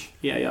average.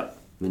 Yeah.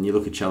 Then you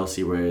look at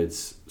Chelsea where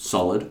it's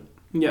solid.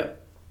 Yeah.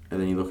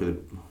 And then you look at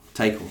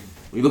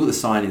you look at the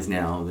signings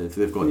now,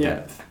 they've got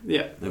depth.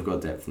 Yeah. They've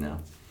got depth now.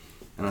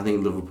 And I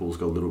think Liverpool's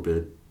got a little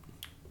bit...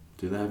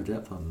 Do they have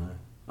depth? I don't know.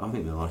 I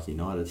think they're like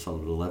United,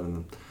 solid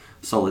 11.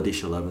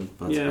 Solid-ish 11,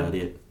 but that's about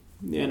it.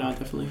 Yeah, no,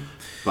 definitely.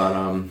 But,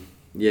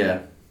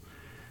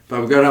 But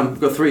we've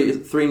got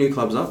three new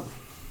clubs up.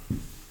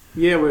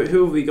 Yeah,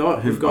 who have we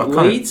got? We've got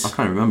Leeds. I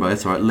can't remember.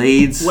 That's all right.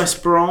 Leeds,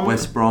 West Brom, and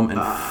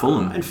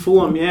Fulham. And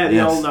Fulham, the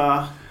old.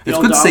 It's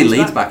good to see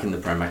Leeds back in the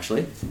Prem,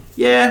 actually.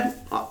 Yeah,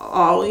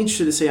 I'm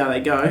interested to see how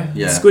they go.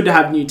 Yeah. It's good to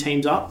have new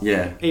teams up.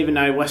 Yeah. Even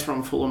though West Brom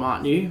and Fulham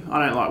aren't new,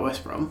 I don't like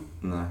West Brom.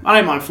 No. I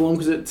don't mind Fulham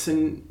because it's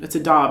a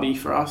derby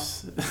for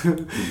us.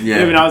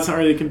 Yeah. Even though it's not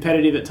really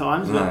competitive at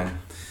times. No.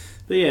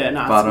 But yeah,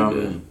 no. But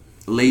good.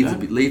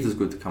 Leeds is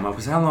good to come up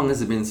because how long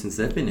has it been since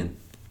they've been in?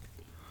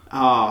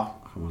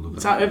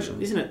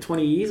 Isn't it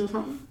 20 years or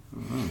something?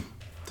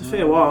 It's a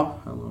fair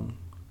while. How long?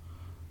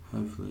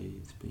 Hopefully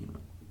it's been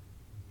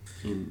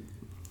in.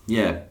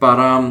 Yeah, but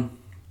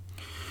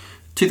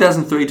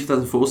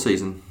 2003-2004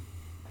 season.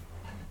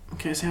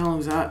 Okay, so how long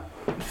is that?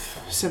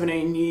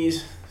 17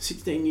 years,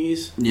 16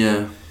 years.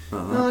 Yeah.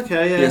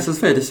 Okay, yeah. Yeah, so it's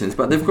fair distance,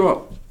 but they've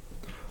got.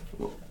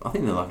 Well, I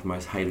think they're like the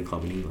most hated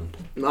club in England.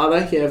 Are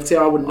they? Yeah, see,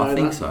 I wouldn't know that. I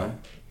think so.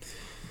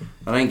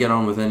 I don't get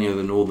on with any of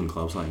the northern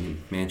clubs like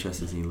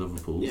Manchester's and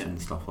Liverpool's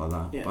and stuff like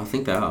that. Yeah. But I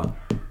think they are.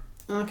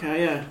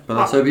 Okay, yeah.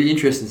 But so it'll be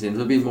interesting to see.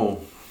 It'll be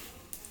more.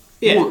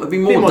 Yeah. It'll be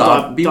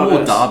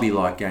more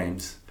derby-like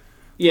games.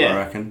 Yeah. I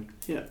reckon.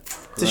 Yeah.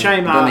 It's a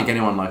shame. I don't think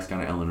anyone likes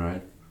going to Ellen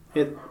Road.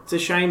 It's a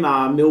shame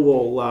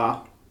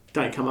Millwall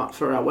don't come up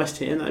for West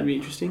Ham. That'd be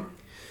interesting.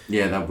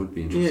 Yeah, that would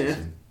be interesting. Yeah.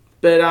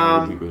 But that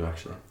would be good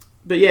actually.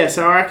 But yeah,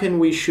 so I reckon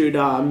we should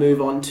move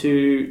on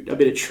to a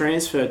bit of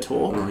transfer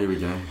talk. Oh, here we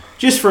go.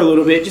 Just for a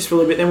little bit.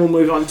 Then we'll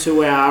move on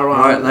to our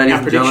Alright, ladies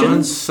our and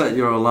gentlemen, set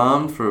your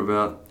alarm for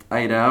about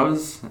 8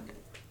 hours.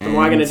 And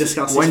we're going to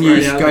discuss this when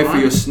you go for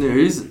your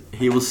snooze,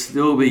 he will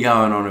still be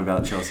going on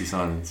about Chelsea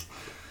signings.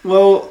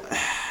 Well,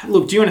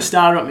 Look, do you want to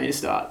start or not me to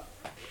start?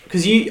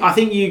 Because I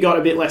think you got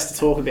a bit less to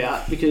talk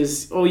about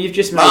because you've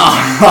just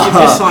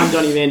signed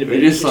Donny van de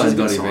Beek. We just signed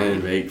Donny van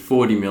de Beek,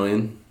 40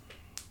 million.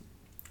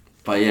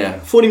 But yeah,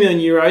 40 million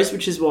euros,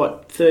 which is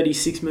what,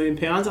 36 million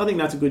pounds. I think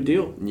that's a good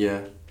deal.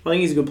 Yeah, I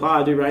think he's a good player.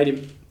 I do rate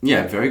him.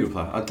 Yeah, very good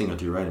player. I think I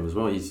do rate him as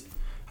well. He's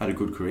had a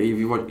good career. If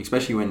you watch,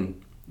 especially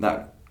when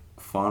that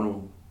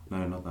final,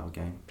 no, not that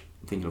game.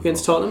 I'm thinking of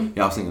against Tottenham.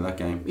 Yeah, I was thinking of that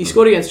game. He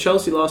scored against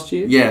Chelsea last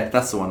year. Yeah,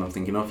 that's the one I'm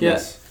thinking of. Yeah.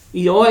 Yes.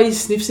 He always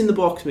sniffs in the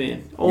box,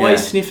 man.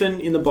 Always sniffing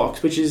in the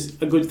box, which is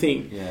a good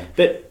thing. Yeah.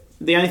 But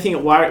the only thing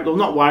that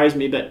not worries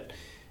me, but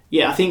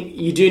yeah, I think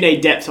you do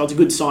need depth. So it's a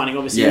good signing.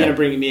 Obviously, you're going to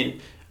bring him in.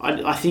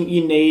 I think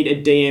you need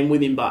a DM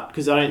with him, but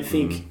because I don't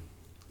think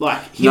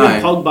like him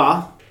and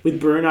Pogba with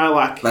Bruno,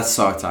 like that's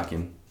so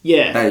attacking.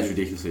 Yeah, that is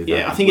ridiculously attacking.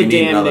 Yeah, I think a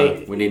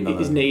DM we need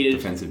another is needed.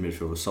 Defensive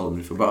midfielder,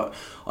 solid midfielder. But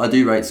I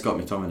do rate Scott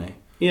McTominay.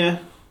 Yeah.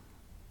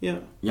 Yeah.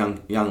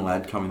 Young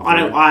lad coming through.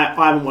 I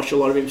haven't watched a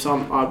lot of him, so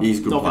I'm not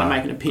going to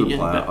make an opinion.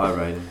 Good player. I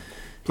rate him.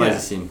 Plays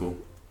it simple.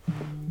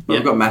 But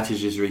we've got Matic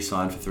just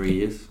re-signed for 3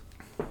 years.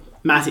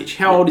 Matic.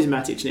 How old is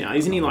Matic now?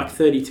 Isn't he like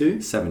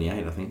 32?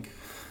 78, I think.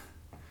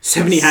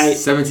 78.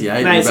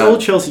 78. Mate, it's all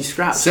Chelsea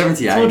scraps.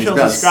 78. It's all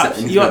Chelsea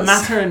scraps. You got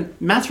Mata and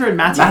Matic.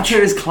 Mata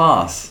is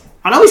class.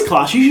 I know he's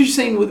class. You should have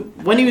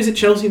seen when he was at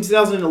Chelsea in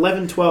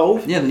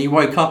 2011-12. Yeah, then he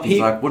woke up. He's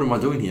like, what am I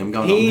doing here? I'm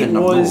heading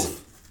up north.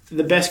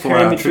 The best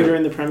Korean midfielder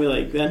in the Premier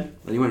League then.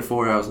 And he went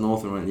 4 hours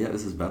north and went, yeah,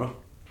 this is better.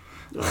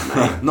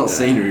 Not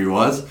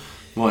scenery-wise,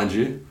 mind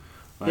you.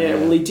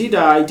 Well, he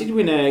did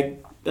win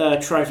a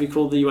trophy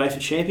called the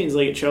UEFA Champions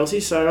League at Chelsea,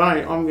 so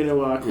I'm going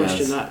to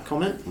question that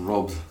comment.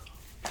 Robbed.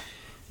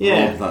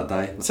 Yeah. Robbed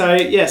that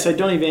day. So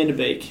Donny van de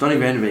Beek. Donny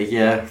van de Beek,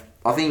 yeah.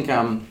 I think,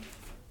 I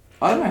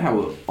don't know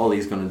how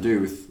Ollie's going to do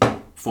with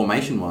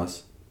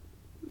formation-wise.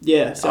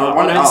 Yeah, so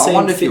I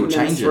wonder if he'll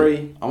change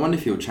it. I wonder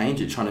if he'll change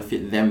it, trying to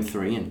fit them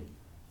three in.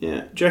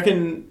 Yeah. Do you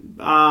reckon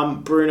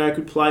Bruno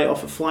could play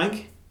off a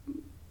flank?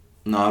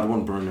 No, I'd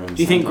want Bruno.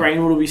 Do you think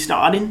Greenwood will be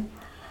starting?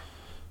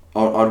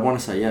 I'd want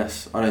to say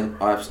yes. I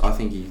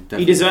think he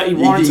definitely...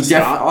 He warrants a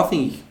start. I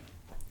think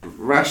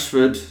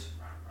Rashford...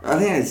 I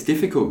think it's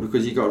difficult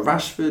because you got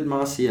Rashford,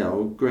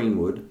 Martial,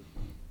 Greenwood,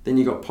 then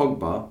you got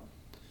Pogba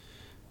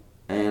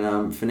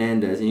and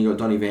Fernandes, and you got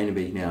Donny van de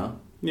Beek now.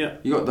 Yeah.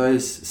 You got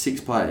those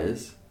 6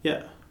 players.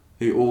 Yeah.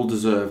 Who all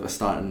deserve a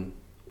starting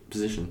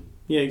position.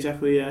 Yeah,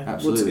 exactly. Yeah,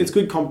 absolutely. Well, it's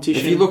good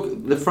competition. If you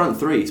look the front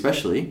three,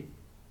 especially,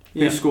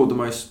 who scored the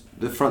most?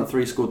 The front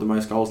three scored the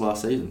most goals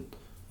last season.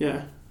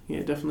 Yeah,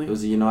 definitely. It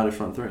was the United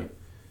front three.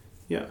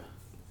 Yeah.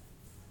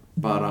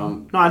 But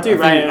no, I do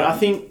rate it. I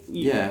think.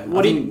 Where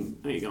are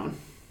you going?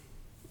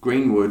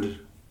 Greenwood,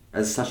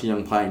 as such a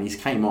young player, and he's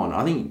came on.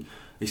 I think,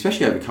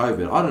 especially over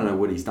COVID, I don't know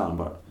what he's done,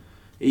 but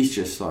he's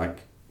just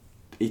like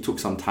he took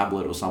some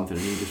tablet or something,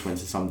 and he just went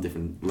to some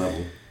different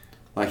level.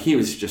 Like, he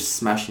was just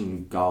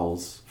smashing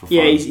goals for fun.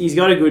 Yeah, he's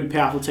got a good,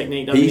 powerful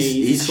technique, doesn't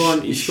he? His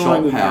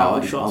shot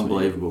power is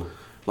unbelievable.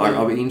 Like,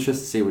 I'll be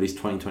interested to see what his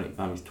his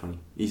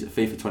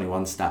FIFA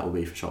 21 stat will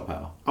be for shot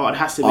power. Oh, it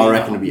has to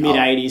be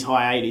mid-80s,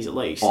 high 80s at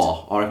least.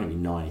 Oh, I reckon it'll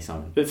be 90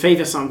 something. But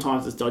FIFA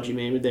sometimes is dodgy,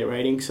 man, with their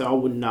rating, so I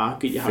wouldn't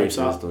get your hopes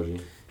up. Dodgy.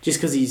 Just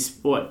because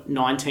he's,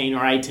 19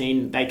 or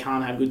 18, they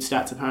can't have good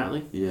stats,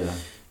 apparently. Yeah.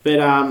 But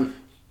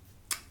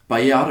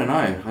yeah, I don't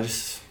know. I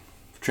just,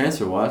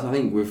 transfer-wise, I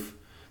think with...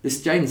 This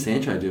Jadon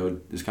Sancho deal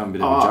has become a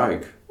bit of a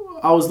joke.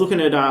 I was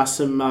looking at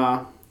some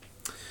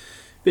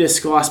bit of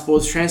Sky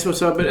Sports transfer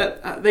stuff,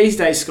 but these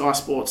days Sky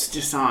Sports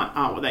just aren't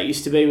what they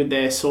used to be with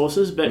their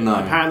sources. But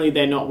apparently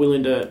they're not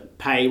willing to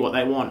pay what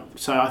they want.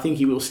 So I think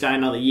he will stay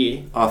another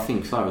year. I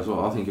think so as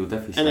well. I think he'll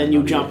definitely stay. And then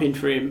you'll jump in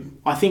for him.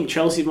 I think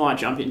Chelsea might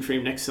jump in for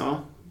him next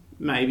summer,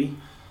 maybe.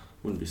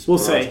 Wouldn't be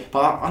surprised. We'll see.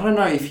 But I don't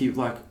know if you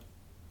like.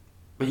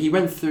 But he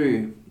went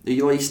through.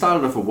 He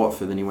started off at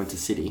Watford, then he went to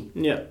City.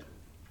 Yeah.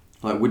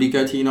 Like, would he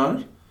go to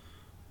United?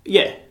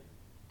 Yeah.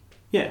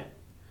 I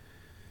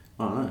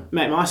don't know.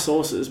 Mate, my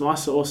sources,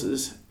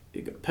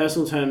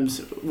 personal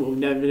terms, will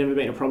never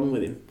been a problem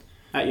with him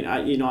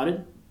at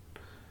United.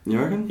 You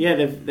reckon? Yeah,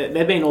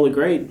 they've been all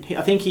agreed.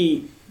 I think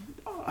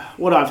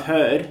what I've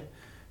heard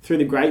through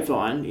the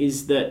grapevine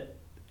is that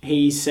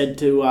he said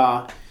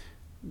to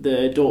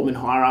the Dortmund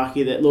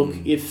hierarchy that, look,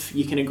 if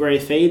you can agree a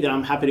fee, then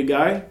I'm happy to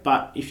go,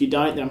 but if you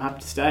don't, then I'm happy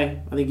to stay.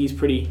 I think he's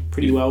pretty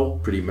mellow,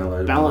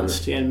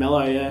 balanced, and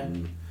mellow, yeah.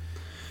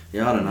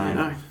 Yeah, I don't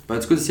know. But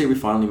it's good to see we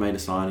finally made a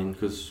signing,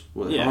 because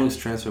how long is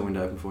the transfer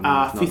window open for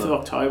now? 5th of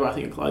October, I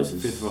think it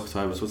closes. 5th of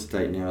October, so what's the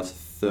date now? It's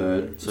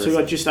 3rd. So we've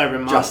got just over a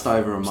month. Just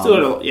over a month.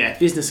 Still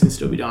business can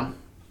still be done.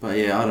 But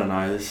yeah, I don't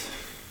know.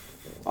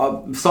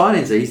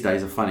 Signings these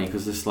days are funny,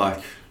 because it's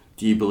like,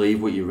 do you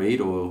believe what you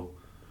read, or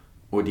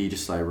do you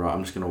just say, right,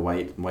 I'm just going to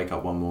wake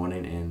up one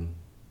morning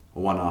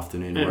or one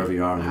afternoon, wherever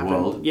you are in the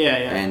world,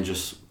 and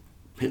just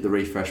hit the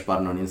refresh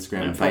button on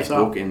Instagram and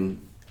Facebook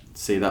and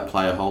see that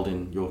player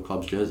holding your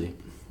club's jersey?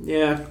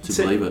 Yeah. To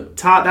believe it.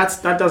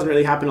 That doesn't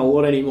really happen a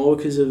lot anymore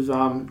because of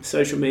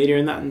social media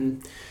and that,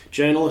 and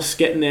journalists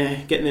getting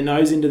their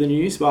nose into the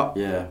news. But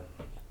yeah,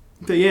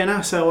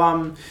 no.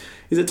 So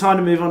Is it time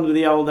to move on to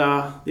the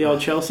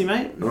old Chelsea,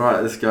 mate? All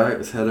right, let's go.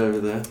 Let's head over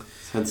there.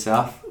 Let's head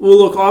south. Well,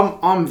 look,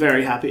 I'm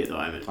very happy at the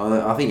moment.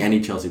 I think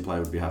any Chelsea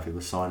player would be happy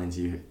with signings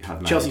you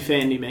have made. Chelsea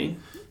fan, do you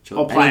mean?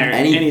 Or player,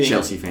 any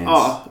Chelsea fans.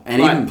 Oh,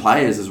 and even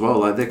players as well.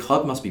 Like, their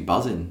club must be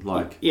buzzing.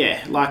 Like,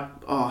 yeah,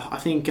 I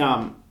think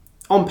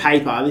on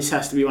paper, this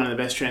has to be one of the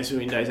best transfer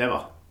windows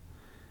ever.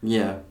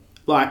 Yeah.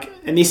 Like,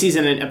 and this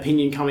isn't an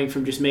opinion coming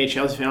from just me, a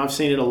Chelsea fan. I've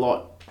seen it a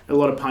lot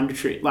of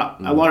punditry, like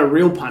a lot of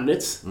real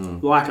pundits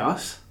like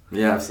us.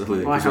 Yeah,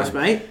 absolutely. Like us,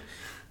 mate.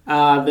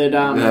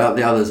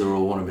 The others are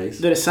all wannabes.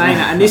 That are saying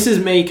that, and this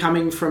is me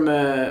coming from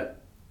a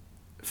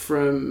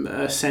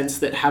sense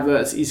that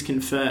Havertz is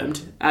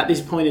confirmed at this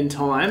point in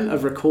time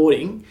of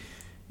recording.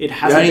 It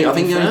hasn't been confirmed. I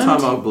think the only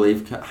time I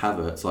believe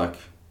Havertz, like,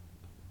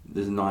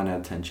 there's a 9 out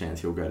of 10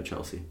 chance he'll go to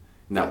Chelsea.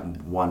 And that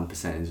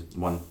 1% is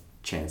one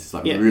chance. It's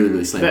like really,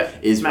 really slim.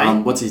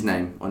 But, what's his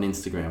name on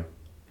Instagram?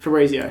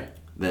 Fabrizio.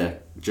 The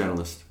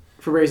journalist.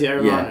 Fabrizio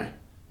Romano.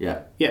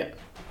 Yeah.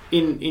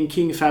 In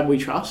King Fab we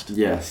trust.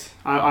 Yes.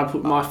 I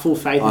put my full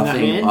faith in that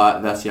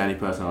man. That's the only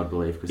person I'd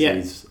believe because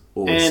he's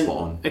always spot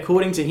on.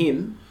 According to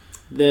him,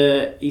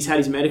 he's had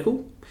his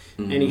medical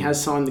and he has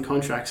signed the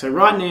contract. So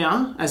right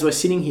now, as we're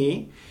sitting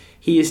here,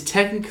 he is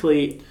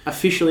technically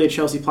officially a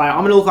Chelsea player. I'm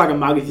going to look like a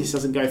mug if this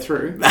doesn't go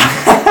through.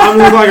 I'm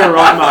going to look like a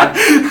right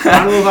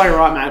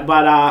mug.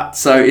 But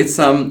so it's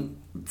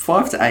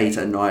 5 to 8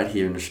 at night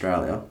here in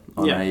Australia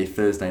on a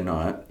Thursday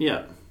night.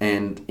 Yeah.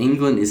 And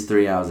England is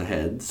 3 hours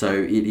ahead, so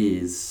it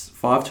is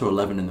 5 to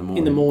 11 in the morning.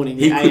 In the morning,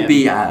 he could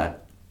be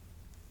at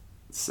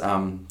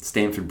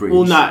Stamford Bridge.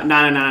 Well,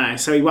 no.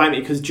 So he won't be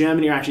because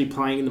Germany are actually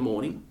playing in the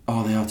morning.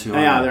 Oh, they are too.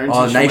 They are. They're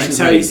in Nations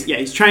so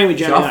he's training with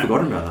Germany. I've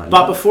forgotten about that.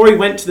 But before he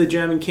went to the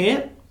German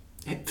camp,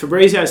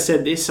 Fabrizio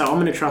said this, so I'm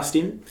going to trust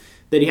him,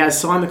 that he has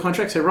signed the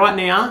contract. So right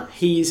now,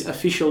 he's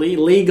officially,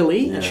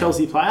 legally, a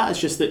Chelsea player. It's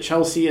just that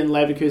Chelsea and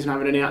Leverkusen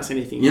haven't announced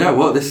anything. You know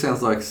what? This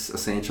sounds like a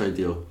Sancho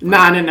deal.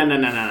 No.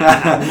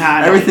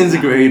 Everything's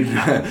agreed.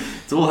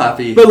 It's all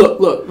happy. But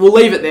look, we'll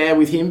leave it there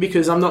with him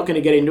because I'm not going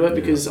to get into it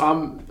because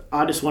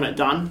I just want it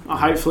done.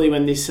 Hopefully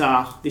when this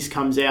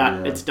comes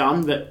out, it's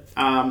done. But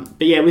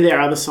with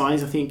our other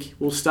signings, I think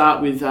we'll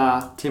start with...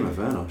 Timo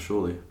Werner,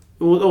 surely.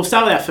 We'll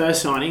start with our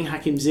first signing,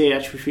 Hakim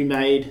Ziyech, which we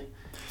made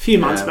a few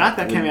months back.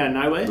 That came out of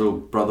nowhere. Little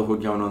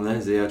brotherhood going on there,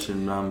 Ziyech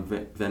and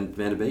Van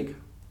der Beek.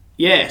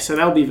 Yeah, so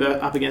they'll be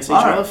up against each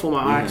other, former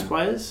Ajax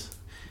players.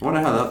 I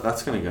wonder how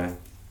that's going to go.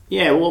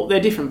 Yeah, well, they're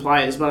different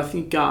players, but I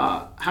think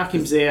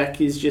Hakim Ziyech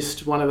is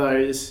just one of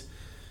those...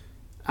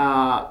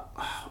 I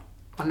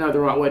know the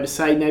right word to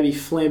say, maybe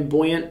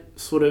flamboyant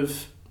sort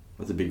of...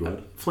 That's a big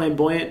word.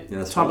 Flamboyant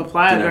type of Do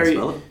player. you know how to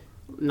spell it?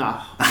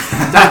 No.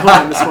 Don't put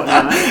him on the spot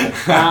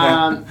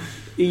now, mate.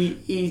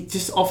 He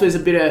just offers a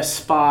bit of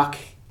spark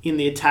in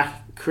the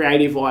attack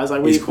creative-wise.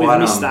 Like we've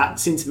missed that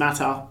since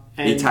Mata.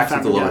 And he attacks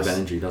with a lot of Fabregas.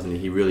 energy, doesn't he?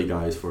 He really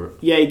goes for it.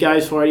 Yeah, he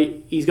goes for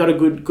it. He's got a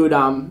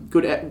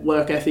good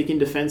work ethic in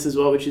defence as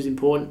well, which is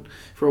important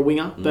for a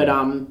winger. But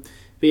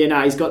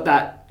he's got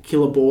that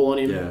killer ball on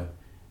him,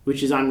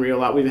 which is unreal.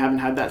 Like we haven't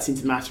had that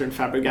since Mata and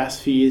Fabregas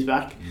a few years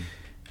back.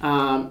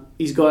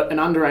 He's got an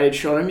underrated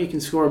shot on him. He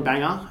can score a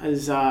banger,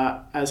 as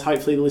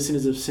hopefully the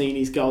listeners have seen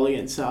his goal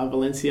against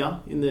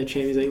Valencia in the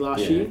Champions League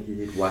last year. He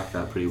did whack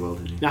that pretty well,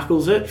 didn't he?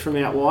 Knuckles it from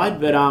out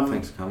wide. But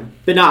thanks for coming.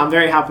 But no, I'm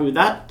very happy with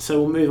that.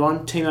 So we'll move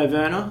on. Timo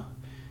Werner,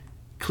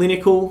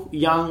 clinical,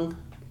 young,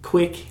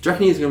 quick. Do you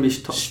reckon he's going to be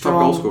top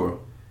goal scorer?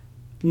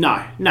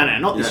 No,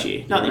 not this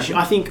year. Not this year.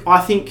 I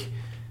think.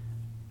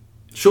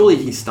 Surely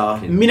he's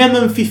starting.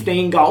 Minimum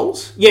 15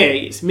 goals. Yeah,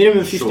 he is.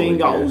 Minimum 15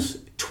 goals.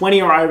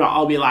 20 or over,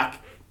 I'll be like,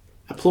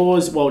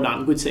 applause, well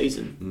done, good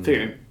season for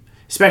him.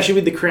 Especially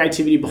with the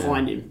creativity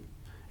behind him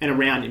and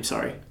around him,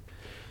 sorry.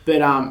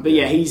 But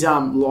he's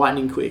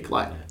lightning quick.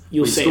 Like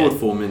you'll see. He scored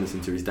 4 minutes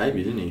into his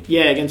debut, didn't he?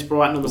 Yeah, against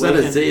Brighton on the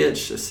weekend. Was that a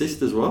Ziyech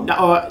assist as well? No,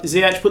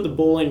 Ziyech put the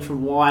ball in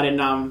from wide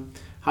and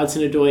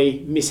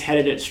Hudson-Odoi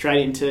misheaded it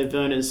straight into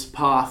Werner's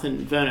path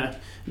and Werner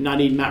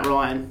nutted Matt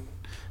Ryan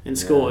and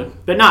scored.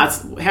 But no,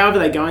 it's however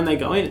they go in.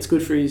 It's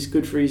good for his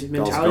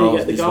mentality to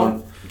get the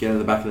goal. Get in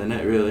the back of the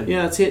net, really.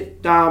 Yeah, that's it.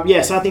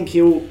 So I think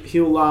he'll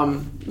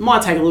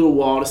might take a little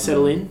while to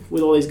settle in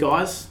with all these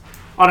guys.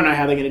 I don't know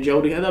how they're going to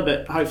gel together,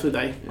 but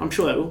hopefully I'm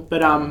sure they will.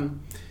 But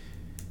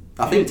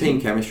I think team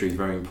chemistry is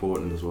very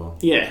important as well.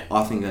 Yeah,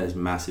 I think that is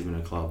massive in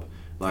a club.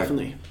 Like,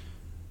 definitely.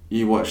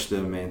 You watch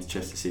the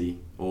Manchester City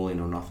all in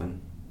or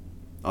nothing.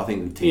 I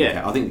think the team.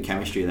 I think the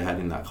chemistry they had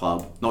in that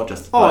club, not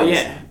just the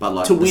players, but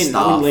like to the win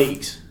staff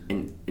leagues.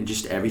 And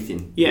just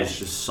everything. Yeah. It's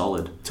just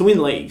solid. To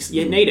win leagues,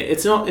 you need it.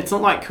 It's not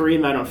like career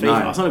mode on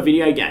FIFA. No. It's not a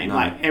video game. No.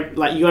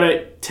 Like you got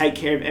to take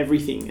care of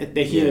everything.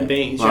 They're human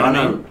beings. Well, I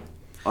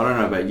don't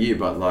know about you,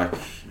 but like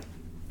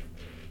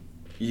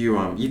you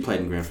played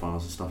in grand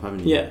finals and stuff,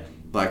 haven't you? Yeah.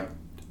 Like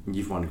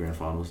you've won grand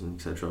finals and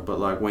etc. But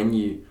like when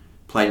you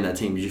played in that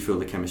team, did you feel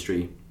the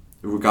chemistry,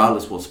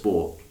 regardless what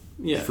sport?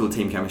 Did you feel the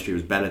team chemistry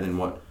was better than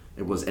what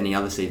it was any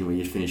other season where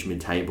you finished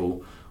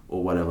mid-table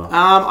or whatever?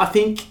 I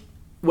think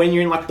when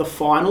you're in like the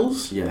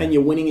finals and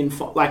you're winning in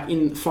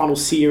in final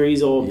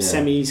series or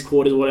semis,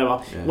 quarters, or whatever,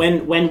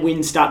 when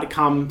wins start to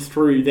come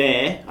through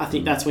there, I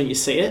think that's when you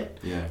see it.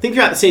 I think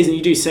throughout the season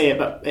you do see it,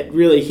 but it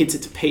really hits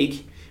its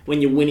peak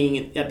when you're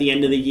winning at the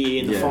end of the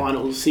year in the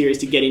finals series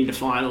to get into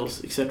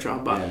finals, etc.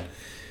 But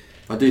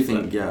I do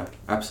think,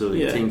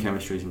 absolutely, team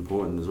chemistry is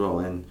important as well.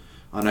 And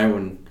I know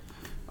when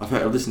I've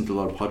listened to a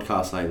lot of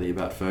podcasts lately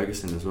about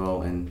Ferguson as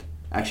well, and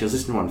actually I was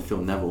listening to one with Phil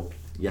Neville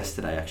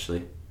yesterday,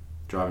 actually,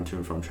 driving to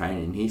and from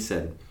training, and he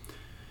said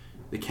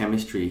the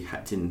chemistry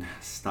didn't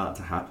start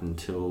to happen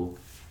till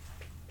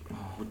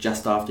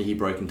just after he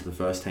broke into the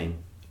first team.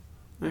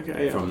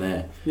 Okay, From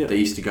there. They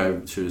used to go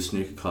to a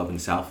snooker club in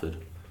Salford.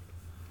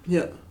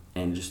 Yeah.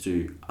 And just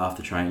do,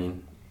 after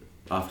training,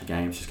 after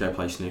games, just go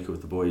play snooker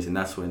with the boys, and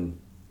that's when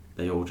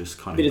they all just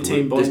kind of... Bit of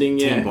team bonding,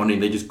 Team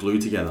bonding, they just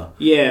glued together.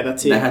 Yeah,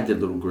 that's it. They had their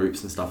little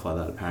groups and stuff like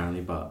that,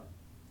 apparently, but...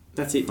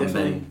 That's it,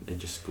 definitely. Then, they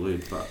just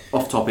glued. But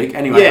off topic.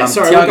 Anyway,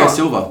 Thiago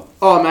Silva.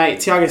 Oh, mate,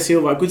 Thiago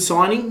Silva, good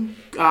signing.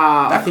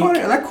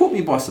 That caught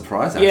me by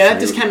surprise, actually. Yeah, that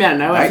just came out of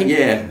nowhere. I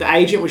think the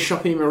agent was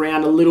shopping him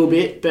around a little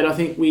bit, but I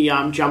think we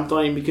jumped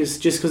on him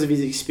because of his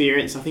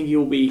experience. I think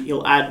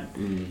he'll add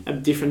a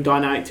different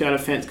dynamic to our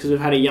defence because we've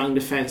had a young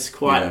defence,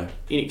 quite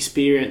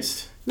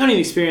inexperienced. Not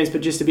inexperienced,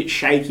 but just a bit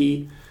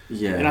shaky.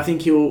 Yeah. And I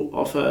think he'll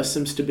offer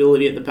some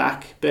stability at the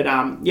back. But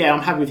I'm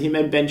happy with him.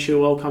 And Ben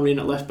Chilwell coming in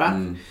at left back.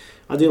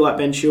 I do like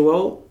Ben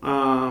Chilwell.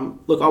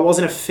 Look, I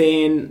wasn't a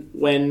fan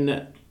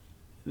when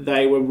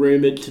they were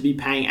rumoured to be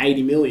paying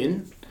 80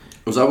 million.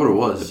 Was that what it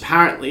was?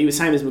 Apparently, it was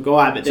the same as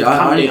Maguire, but they've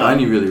come down. I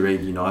only really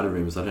read United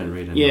rumours. I don't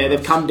read any. Yeah,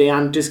 they've come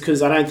down just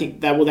because I don't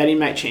think they didn't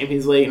make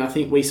Champions League, and I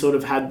think we sort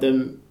of had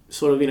them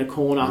sort of in a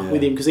corner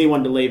with him because he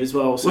wanted to leave as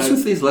well. So. What's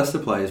with these Leicester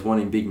players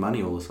wanting big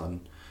money all of a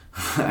sudden?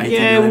 They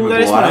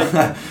just want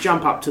to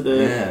jump up to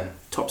the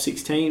top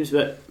 6 teams,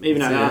 but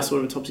even though they are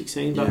sort of a top 6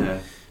 team,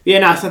 but. So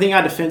I think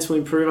our defence will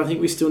improve. I think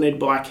we still need to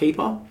buy a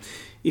keeper.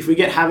 If we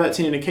get Havertz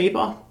in and a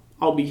keeper,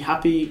 I'll be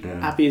happy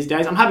as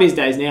days. I'm happy as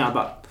days now,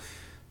 but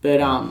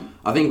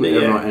I think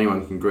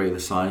anyone can agree the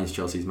signings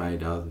Chelsea's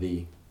made are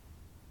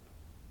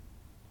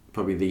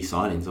probably the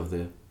signings of the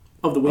window.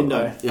 Of the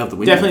window,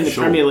 definitely in the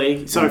Premier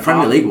League. So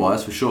Premier League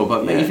wise, for sure,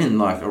 but even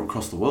like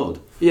across the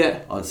world. Yeah,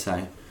 I'd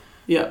say.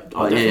 Yeah,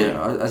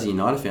 as a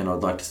United fan,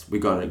 I'd like to. We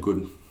got a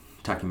good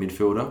attacking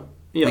midfielder.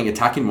 I think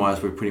attacking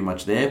wise, we're pretty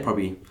much there.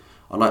 Probably.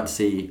 I'd like to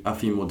see a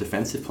few more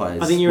defensive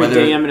players. I think you're a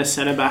DM and a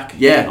centre back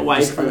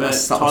away from a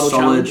title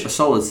challenge. A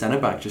solid centre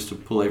back just to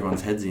pull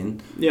everyone's heads in.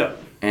 Yeah.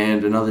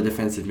 And another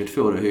defensive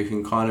midfielder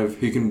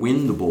who can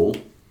win the ball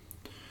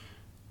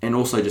and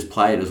also just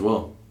play it as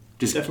well.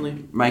 Just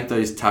definitely make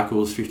those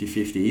tackles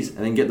 50-50s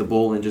and then get the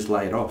ball and just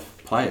lay it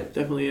off. Play it.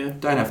 Definitely, yeah.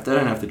 They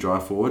don't have to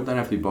drive forward. They don't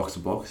have to be box to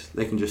box.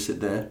 They can just sit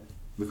there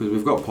because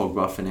we've got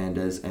Pogba,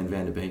 Fernandes and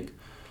Van der Beek.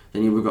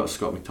 Then we've got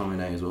Scott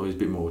McTominay as well. He's a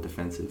bit more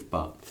defensive,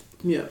 but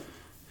yeah.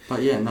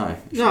 But yeah, no.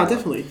 No,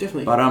 definitely.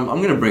 But I'm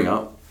going to bring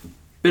up a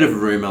bit of a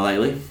rumour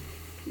lately.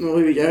 Oh,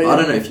 here we go. Yeah. I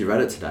don't know if you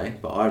read it today,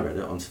 but I read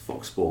it on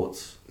Fox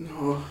Sports.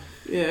 Oh,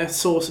 yeah,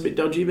 source a bit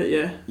dodgy, but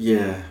yeah.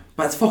 Yeah,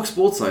 but it's Fox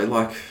Sports though.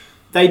 Like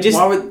they just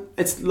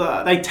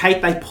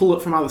they pull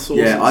it from other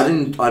sources. Yeah, I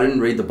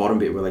didn't read the bottom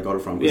bit where they got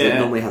it from because it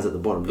normally has at the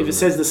bottom. If it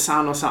says the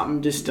Sun or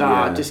something, just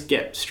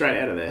get straight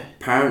out of there.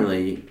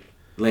 Apparently,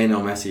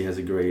 Lionel Messi has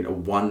agreed a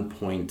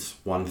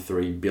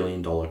 $1.13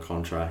 billion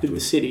contract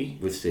with City.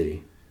 With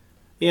City.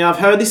 Yeah, I've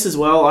heard this as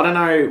well. I don't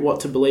know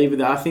what to believe with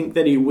that. I think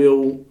that he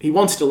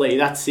wants to leave,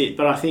 that's it.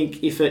 But I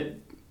think if it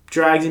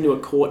drags into a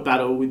court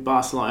battle with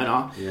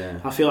Barcelona,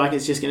 I feel like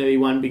it's just going to be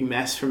one big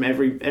mess from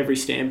every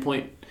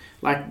standpoint.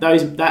 Like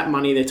that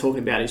money they're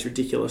talking about is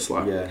ridiculous.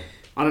 Like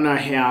I don't know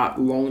how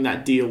long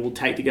that deal will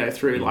take to go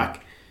through.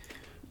 Like,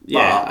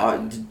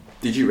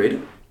 did you read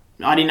it?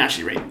 I didn't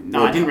actually read it.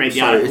 No, I didn't read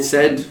the article. It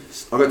said,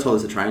 I got told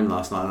it's a train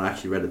last night and I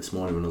actually read it this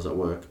morning when I was at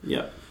work.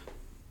 Yeah.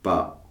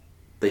 But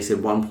they said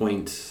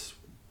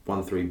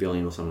 1.13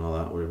 billion or something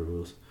like that, whatever it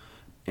was.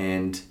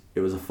 And it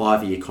was a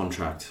 5-year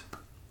contract.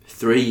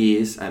 3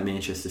 years at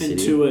Manchester City.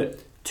 And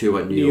 2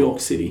 at New York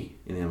City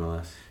in the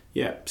MLS.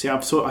 Yeah. See,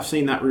 I've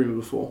seen that rumour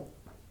before.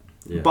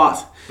 Yeah.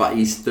 But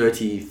he's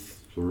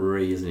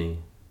 33, isn't he?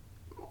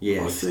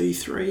 Yeah.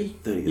 33?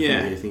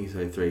 I think he's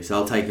 33. So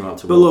I'll take him up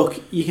to... But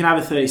look, you can have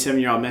a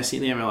 37-year-old Messi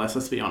in the MLS,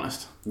 let's be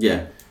honest.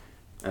 Yeah.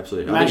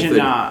 Absolutely. Imagine,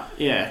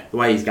 the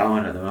way he's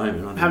going at the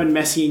moment. Having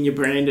Messi in your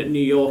brand at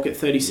New York at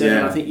 37,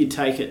 I think you'd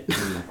take it.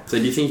 So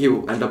do you think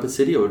he'll end up at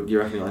City, or do you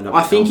reckon he'll end up?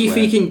 I think if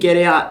he can get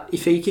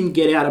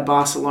out of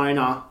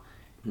Barcelona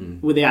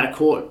without a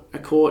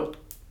court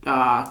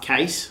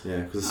case.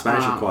 Yeah, because the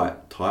Spanish are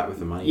quite tight with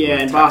the money. Yeah,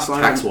 and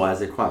Barcelona tax-wise,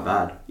 they're quite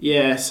bad.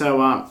 Yeah, so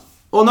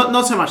well,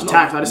 not so much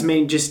tax. I just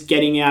mean just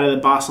getting out of the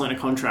Barcelona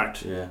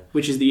contract. Yeah,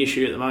 which is the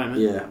issue at the moment.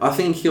 Yeah, I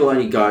think he'll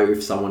only go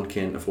if someone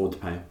can afford to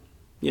pay him.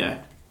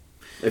 Yeah.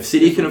 If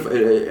City can,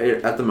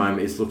 at the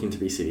moment, it's looking to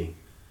be City.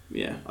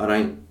 Yeah.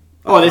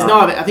 There's no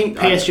other. I think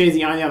PSG is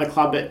the only other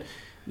club, but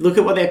look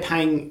at what they're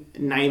paying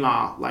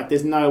Neymar. Like,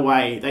 there's no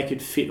way they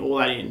could fit all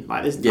that in.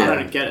 Like, I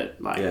don't get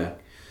it. Like,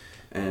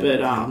 And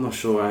But I'm not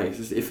sure.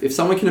 If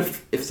someone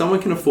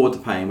can afford to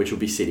pay him, which will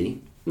be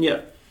City,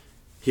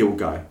 he will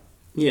go.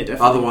 Yeah,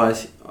 definitely.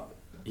 Otherwise,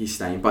 he's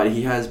staying. But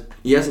he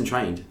hasn't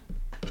trained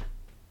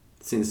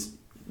since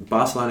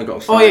Barcelona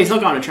got. Oh yeah, he's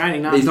not going to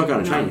training. No, he's not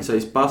going to training. So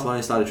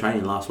Barcelona started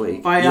training last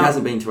week. He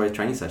hasn't been to a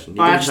training session. He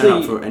didn't turn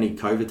up for any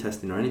COVID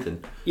testing or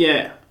anything.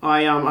 Yeah,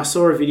 I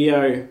saw a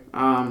video.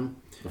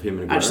 Of him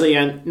and actually,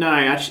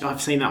 I've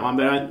seen that one,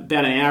 but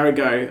about an hour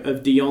ago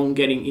of De Jong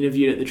getting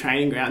interviewed at the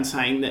training ground,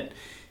 saying that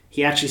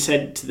he actually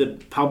said to the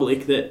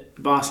public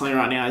that Barcelona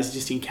right now is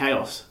just in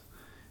chaos.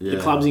 Yeah.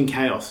 The club's in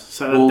chaos,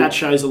 so that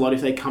shows a lot if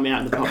they come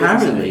out in the public.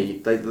 Apparently,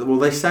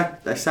 they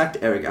sacked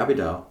Eric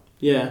Abidal.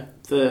 Yeah,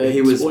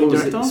 he was sporting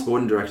director.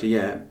 Sporting director,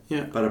 yeah.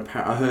 Yeah. But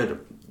I heard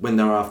when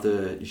they were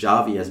after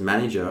Xavi as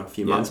manager a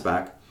few months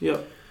back. Yeah.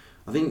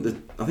 I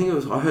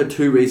heard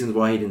two reasons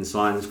why he didn't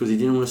sign. It's because he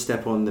didn't want to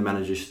step on the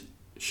manager's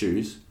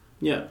shoes.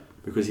 Yeah.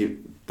 Because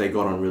they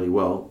got on really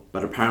well,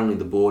 but apparently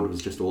the board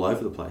was just all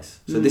over the place.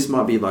 So this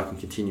might be like a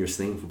continuous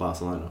thing for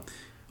Barcelona.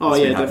 Oh,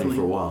 it's yeah, been happening definitely.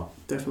 For a while.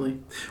 Definitely.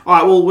 All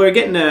right, well, we're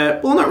getting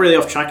not really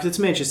off track because it's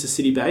Manchester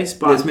City based,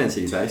 but it's Man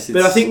City based.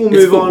 But I think we'll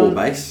move on.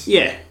 Based.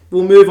 Yeah,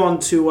 we'll move on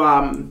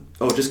to.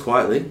 Just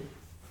quietly,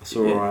 I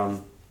saw. I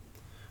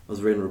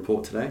was reading a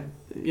report today.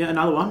 Yeah,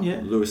 another one. Yeah.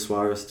 Luis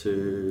Suarez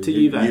to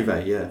Juve.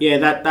 Yeah. Yeah,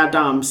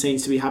 that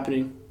seems to be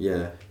happening.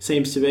 Yeah.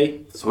 Seems to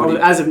be.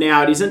 As of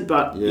now, it isn't,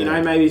 but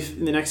maybe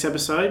in the next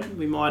episode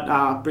we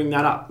might bring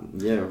that up.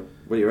 Yeah.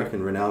 What do you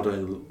reckon, Ronaldo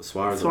and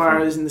Suarez?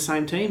 Suarez in the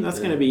same team. That's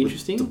going to be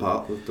interesting. With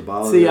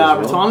Dybala it's the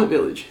retirement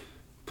village.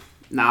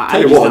 Nah.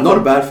 Tell you what, not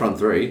a bad front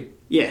three.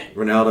 Yeah.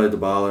 Ronaldo,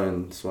 Dybala,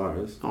 and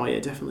Suarez. Oh yeah,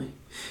 definitely.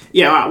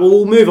 Yeah, all right. Well,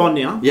 we'll move on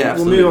now. Yeah,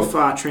 absolutely. We'll move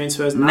off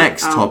transfers. And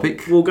next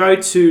topic. We'll go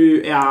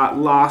to our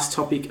last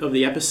topic of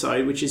the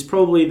episode, which is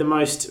probably the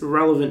most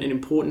relevant and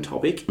important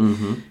topic.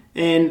 Mm-hmm.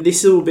 And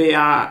this will be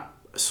our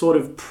sort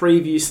of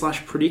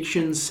preview /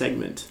 predictions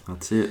segment.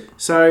 That's it.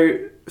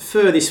 So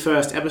for this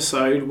first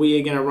episode, we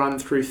are going to run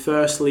through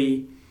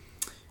firstly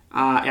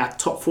our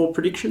top 4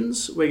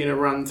 predictions. We're going to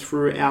run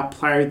through our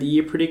Player of the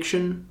Year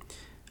prediction,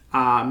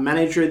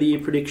 Manager of the Year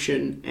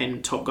prediction,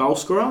 and top goal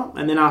scorer.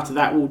 And then after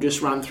that, we'll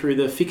just run through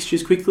the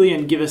fixtures quickly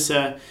and give us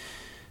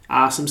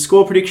some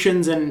score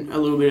predictions and a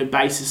little bit of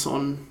basis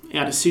on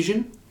our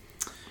decision.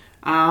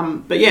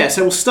 But yeah,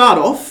 so we'll start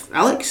off.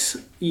 Alex,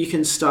 you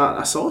can start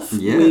us off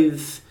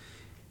with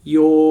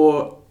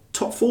your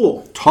top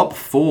 4. Top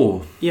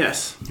 4?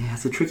 Yes. Yeah,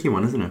 it's a tricky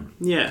one, isn't it?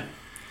 Yeah.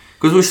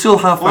 Because we're still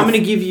halfway. I'm going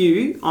to give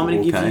you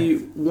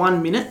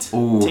 1 minute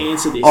to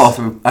answer this.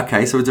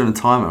 So we're doing a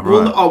timer,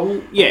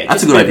 right? Yeah.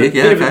 That's a good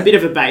idea. A bit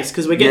of a base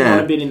because we're getting on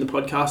a bit in the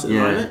podcast at the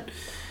moment.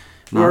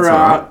 No, that's all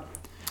right.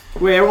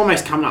 We're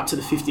almost coming up to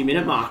the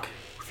 50-minute mark.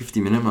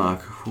 50-minute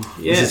mark.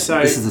 Yeah, this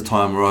is the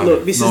time where I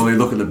normally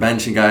look at the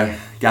bench and go,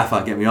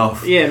 Gaffer, get me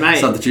off. Yeah, mate.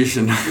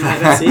 Substitution. Mate,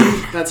 that's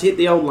it. That's it.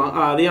 The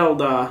old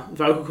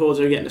vocal cords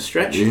are getting a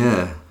stretch.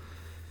 Yeah.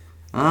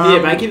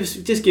 Mate, give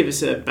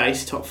us a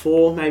base top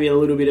 4, maybe a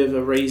little bit of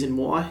a reason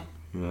why.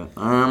 Yeah.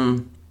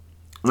 I'm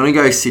going to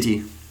go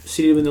City.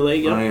 City to win the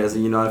league, As a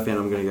United fan,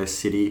 I'm going to go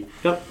City.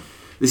 Yep.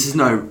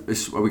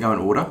 Are we going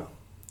order?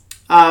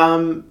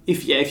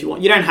 If you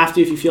want. You don't have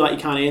to if you feel like you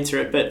can't answer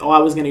it, but I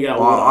was going to go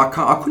order.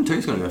 I couldn't tell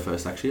who's going to go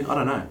first, actually. I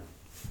don't know.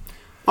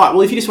 Alright,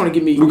 well, if you just want to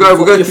give me we'll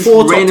go your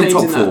 4 random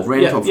top top 4.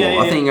 Random top 4. Yeah.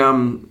 I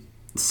think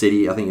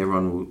City, I think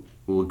everyone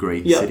will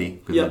agree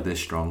City because they're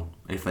strong.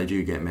 If they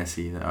do get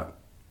Messi,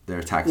 their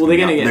attacks. Well, they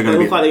look like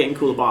they're getting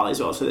Koulibaly as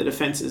well, so their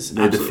defence is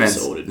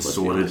absolutely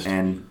sorted.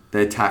 And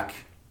their attack.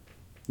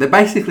 They're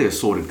basically a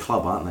sorted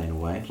club, aren't they? In a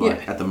way,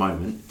 at the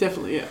moment.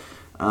 Definitely, yeah.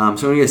 So I'm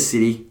going to go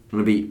City. I'm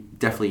going to be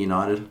definitely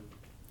United.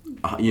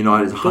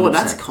 United is 100%. Oh,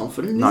 that's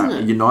confident, isn't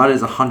it? United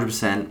is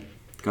 100%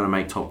 going to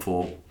make top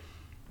 4. I'll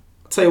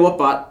tell you what,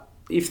 but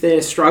if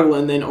they're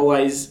struggling, then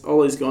Ole's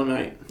gone,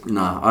 mate. I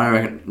don't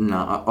reckon.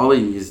 No, Ole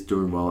is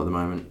doing well at the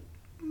moment.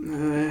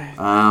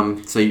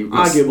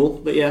 Arguable,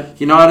 but yeah.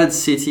 United,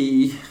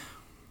 City,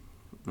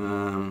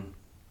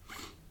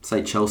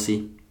 say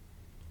Chelsea.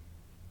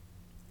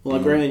 Well, I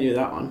agree on you with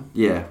that one.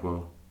 Yeah,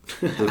 well,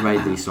 they've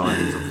made these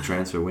signings of the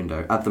transfer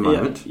window at the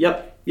moment.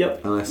 Yep.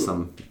 Unless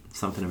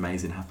something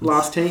amazing happens.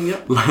 Last team,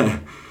 yep.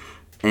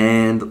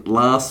 And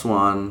last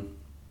one.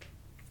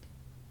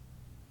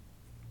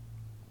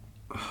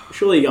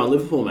 Surely you're going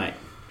Liverpool, mate.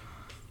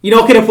 You're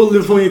not going to put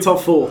Liverpool in your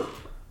top 4.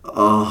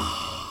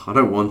 I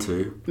don't want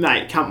to.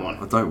 Mate, come on.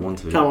 I don't want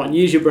to. Come on,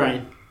 use your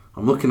brain.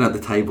 I'm looking at the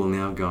table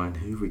now going,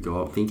 who have we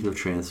got? Thinking of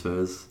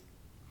transfers.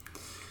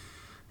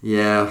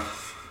 Yeah.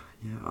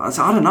 I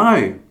don't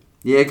know.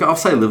 Yeah, I'll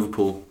say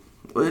Liverpool.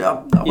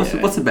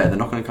 What's the bet? They're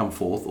not going to come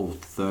 4th or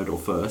 3rd or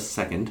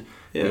 1st, 2nd.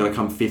 Yeah. They're going to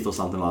come 5th or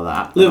something like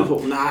that.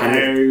 Liverpool, no.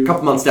 And a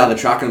couple months down the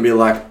track and be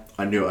like,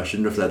 I knew it, I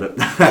shouldn't have said it.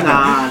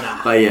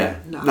 Nah. But yeah.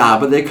 Nah,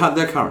 but they're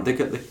current.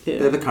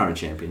 They're the current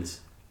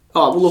champions.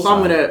 Oh, well, look,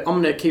 I'm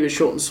gonna keep it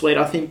short and sweet.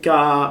 I think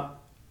I'm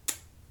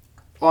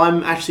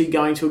actually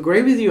going to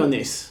agree with you on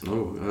this.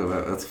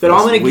 Oh, that's. But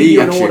I'm going to give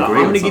you an order. I'm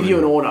going to give you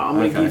an order. I'm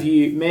Okay. going to give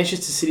you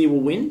Manchester City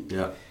will win.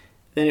 Yeah.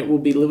 Then it will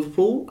be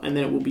Liverpool, and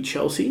then it will be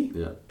Chelsea.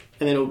 Yeah.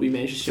 and then it will be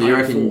Manchester So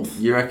United fourth.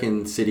 you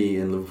reckon City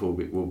and Liverpool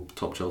will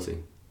top Chelsea?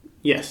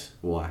 Yes.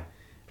 Why?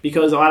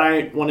 Because I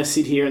don't want to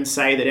sit here and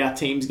say that our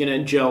team's going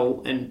to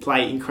gel and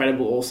play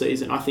incredible all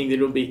season. I think that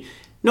it'll be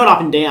not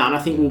up and down. I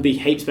think we'll be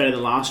heaps better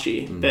than last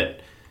year. But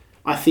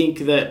I think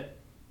the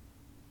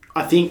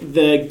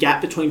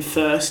gap between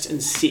first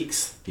and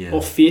sixth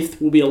or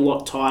fifth will be a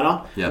lot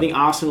tighter. Yep. I think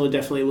Arsenal are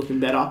definitely looking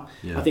better.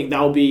 Yep. I think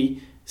they'll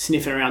be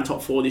sniffing around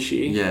top 4 this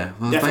year. Yeah,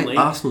 well, definitely.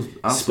 Arsenal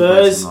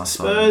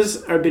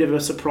Spurs are a bit of a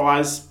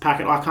surprise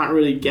packet. I can't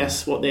really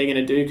guess what they're going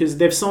to do because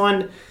they've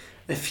signed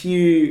a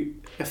few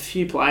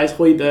players,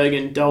 Højbjerg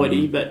and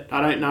Doherty, but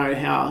I don't know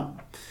how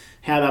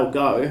they'll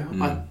go.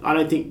 I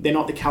don't think they're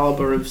not the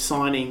calibre of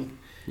signing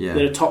that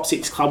a top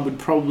 6 club would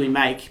probably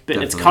make, but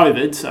It's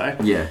COVID, so...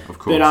 Yeah, of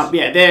course.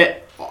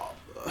 But,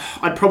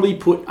 I'd probably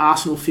put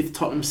Arsenal 5th,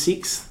 Tottenham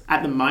 6th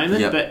at the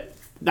moment, but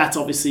that's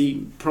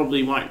obviously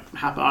probably won't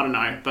happen. I don't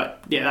know,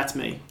 but yeah, that's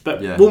me.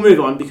 But we'll move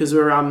on because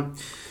we're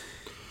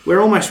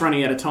almost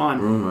running out of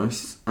time. We're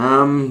almost.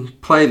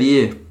 Player of the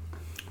year.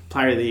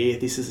 Player of the year.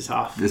 This is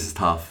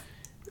tough.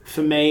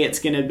 For me, it's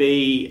going to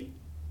be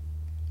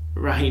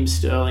Raheem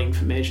Sterling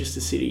for Manchester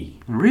City.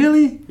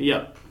 Really?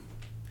 Yep.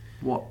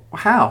 What?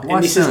 How? Why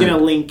and this Sterling? is going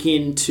to link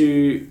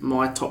into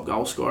my top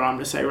goal scorer. I'm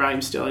going to say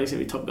Raheem Sterling is going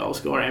to be top goal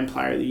scorer and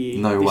player of the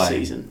year this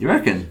season. You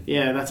reckon?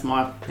 Yeah, that's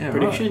my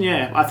prediction. Right.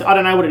 Yeah, I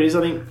don't know what it is.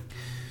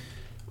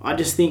 I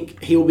just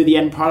think he will be the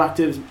end product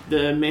of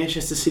the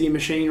Manchester City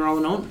machine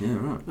rolling on. Yeah,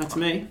 right. That's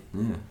me.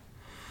 Yeah.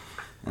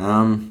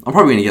 I'm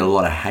probably going to get a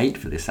lot of hate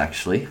for this,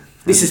 actually.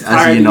 This is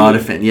as a United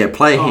fan. Yeah,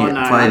 play here.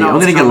 I'm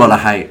going to get a lot of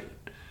hate.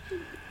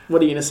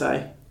 What are you going to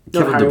say?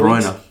 Kevin De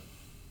Bruyne.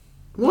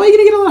 Why are you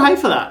going to get a lot of hate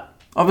for that?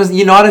 I was a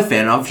United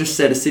fan. I've just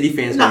said a City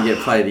fan's going to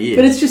get player of the year.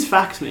 But it's just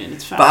facts, man.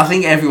 It's facts. But I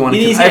think everyone...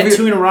 He's had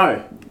 2 in a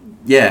row.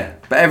 Yeah,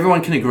 but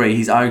everyone can agree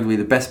he's arguably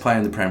the best player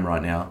in the Prem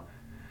right now.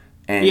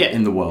 And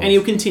in the world. And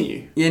he'll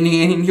continue. Yeah, and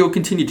he'll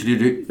continue to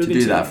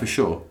do that for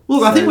sure.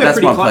 Look, I think we're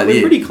pretty close.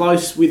 We're pretty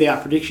close with our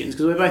predictions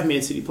because we're both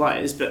Man City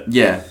players. But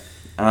yeah.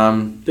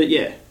 But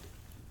yeah.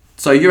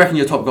 So you reckon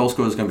your top goal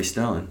scorer is going to be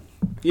Sterling?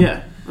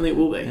 Yeah, I think it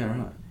will be. Yeah,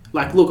 right.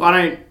 Like, look,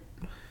 I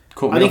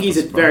think he's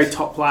a very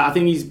top player. I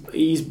think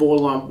he's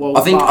borderline world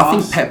class. I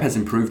think Pep has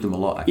improved him a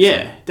lot. Actually.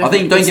 Yeah, definitely. I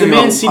think don't get me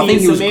wrong. I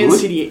think he was good. Man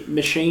City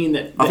machine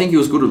that I think he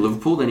was good at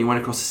Liverpool. Then he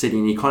went across the City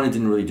and he kind of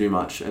didn't really do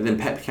much. And then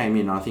Pep came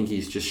in. And I think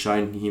he's just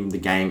shown him the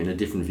game in a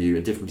different view,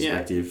 a different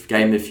perspective.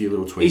 Gave him a few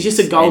little tweaks. He's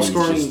just a goal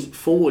scoring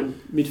forward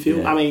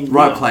midfield. Yeah. I mean,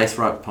 right place,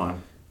 right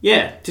time.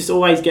 Yeah, just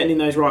always getting in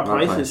those right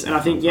places. And I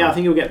think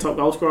he'll get top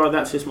goal scorer.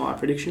 That's just my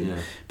prediction. Yeah.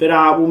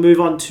 But we'll move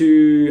on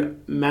to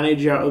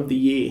manager of the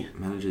year.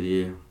 Manager of the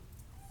year.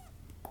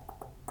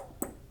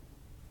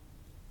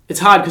 It's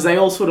hard because they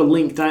all sort of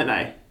link, don't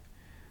they?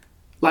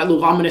 Like,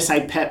 look, I'm going to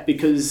say Pep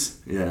because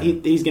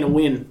he's going to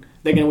win.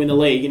 They're going to win the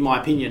league, in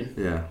my opinion.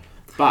 Yeah.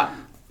 But,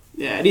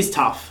 yeah, it is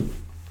tough.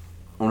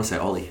 I want to say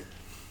Ollie.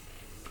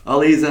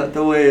 Ollie's at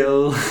the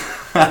wheel.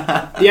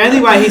 The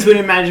only way he's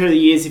winning manager of the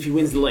year is if he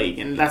wins the league,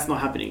 and that's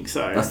not happening.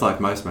 So that's like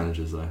most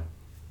managers, though.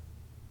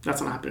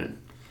 That's not happening.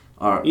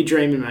 All right. You're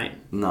dreaming, mate.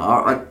 No,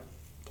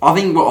 I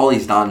think what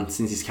Ollie's done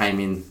since he's came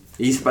in,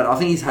 I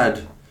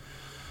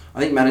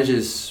think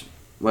managers...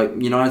 Like,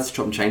 United's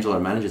chop and change a lot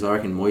of managers. I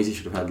reckon Moisey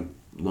should have had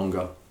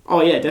longer.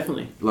 Oh, yeah,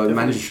 definitely.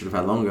 Managers should have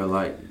had longer.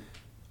 Like,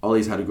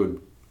 Ollie's had a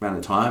good amount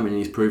of time and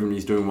he's proven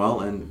he's doing well.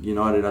 And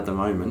United at the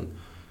moment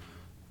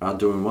are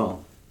doing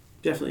well.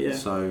 Definitely, yeah.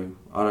 So,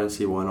 I don't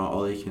see why not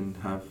Ollie can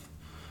have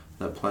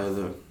that player,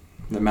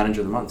 the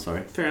manager of the month,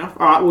 sorry. Fair enough.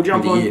 All right, we'll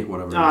jump on. Year,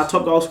 whatever it is.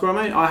 Top goal scorer,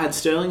 mate. I had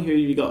Sterling. Who have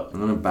you got?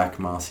 I'm going to back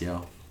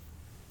Martial.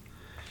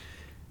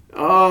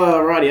 Oh,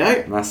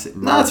 rightio.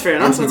 That's fair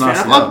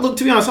enough. Look,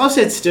 to be honest, I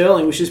said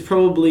Sterling, which is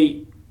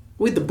probably,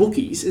 with the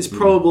bookies, is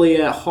probably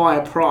a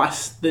higher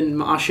price than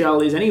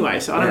Martial is anyway.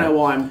 So I don't know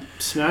why I'm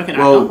smirking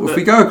at him. Well, if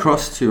we go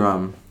across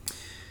to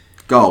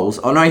goals,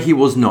 I know he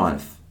was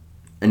 9th,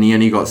 and he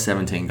only got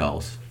 17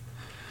 goals.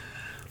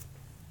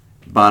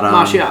 But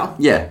Martial?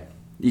 Yeah.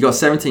 He got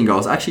 17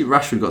 goals. Actually,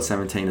 Rashford got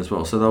 17 as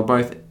well, so they were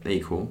both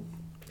equal.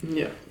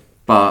 Yeah.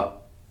 But...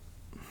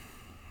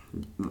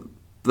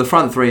 The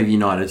front 3 of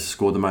United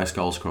scored the most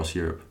goals across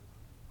Europe.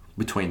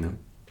 Between them.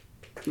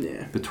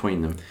 Yeah.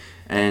 Between them.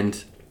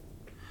 And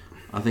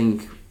I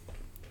think...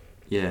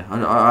 Yeah,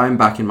 I'm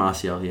backing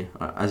Martial here.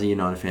 As a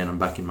United fan, I'm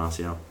backing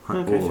Martial.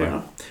 Okay, fair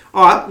enough.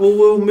 Alright, well,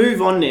 we'll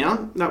move on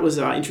now. That was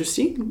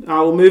interesting.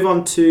 We'll move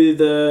on to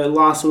the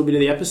last little bit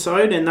of the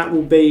episode, and that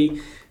will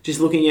be just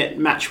looking at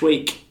match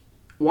week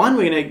 1.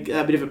 We're going to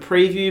a bit of a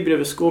preview, a bit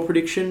of a score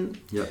prediction.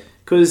 Yep.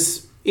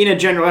 Because in a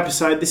general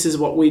episode, this is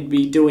what we'd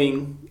be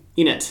doing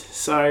in it.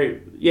 So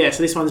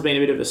this one's been a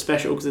bit of a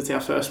special because it's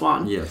our first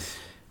one. Yes.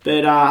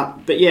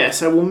 But yeah,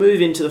 so we'll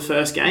move into the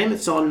first game.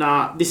 It's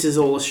on, this is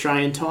all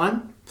Australian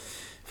time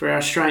for our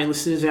Australian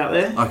listeners out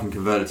there. I can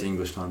convert it to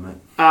English time, mate.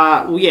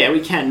 Well, yeah,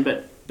 we can,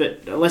 but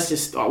let's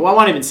just, I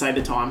won't even say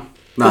the time.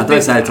 No,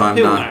 don't say the time.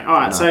 People know. All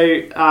right,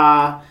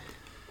 so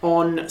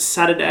on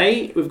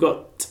Saturday, we've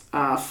got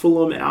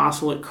Fulham and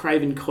Arsenal at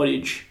Craven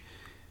Cottage.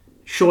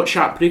 Short,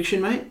 sharp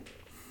prediction, mate?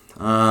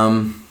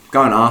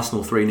 Going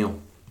Arsenal 3-0.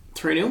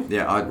 3-0?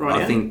 Yeah,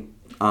 I think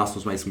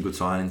Arsenal's made some good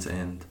signings,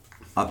 and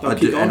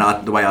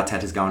the way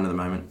Arteta's going at the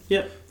moment.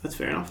 Yep, that's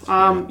fair enough.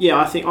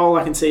 I think all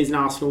I can see is an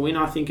Arsenal win.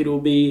 I think it'll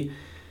be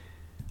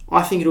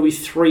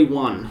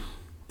 3-1.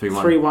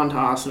 3-1 to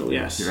Arsenal,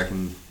 yes. You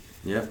reckon?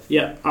 Yep.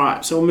 Yeah. All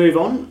right, so we'll move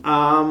on.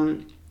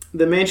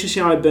 The Manchester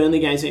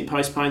United-Burnley game's been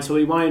postponed, so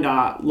we won't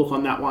look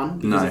on that one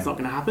because it's not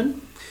going to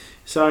happen.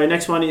 So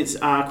next one is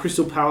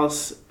Crystal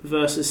Palace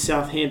versus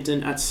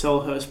Southampton at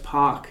Selhurst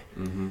Park.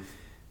 Mm-hmm.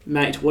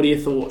 Mate, what are your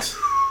thoughts?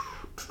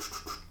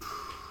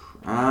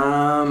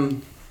 I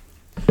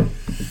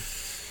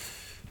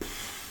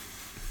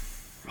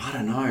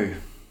don't know.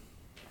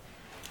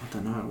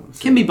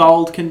 Can be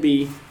bold, can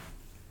be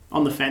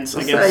on the fence,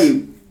 I guess.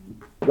 Say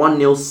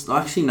 1-0.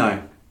 Actually,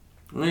 no.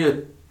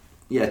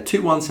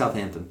 2-1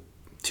 Southampton.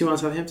 2-1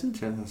 Southampton?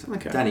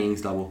 Okay. Danny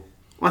Ings double.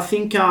 I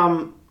think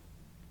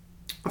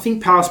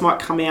Palace might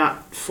come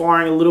out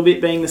firing a little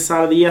bit, being the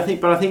start of the year.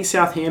 I think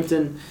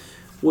Southampton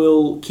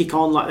will kick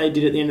on like they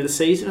did at the end of the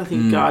season. I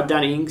think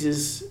Danny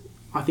Ings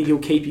he'll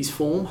keep his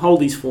form,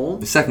 hold his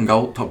form. The second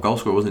top goal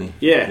scorer, wasn't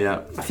he?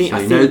 Yeah. I think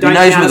he knows where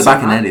the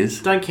back of net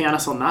is. Don't count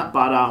us on that,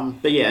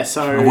 but yeah.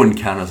 So I wouldn't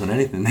count us on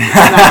anything.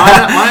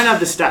 I don't have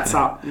the stats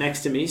up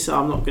next to me, so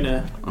I'm not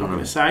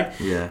gonna say.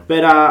 Yeah.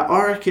 But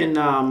I reckon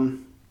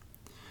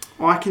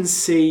I can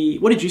see.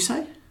 What did you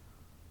say?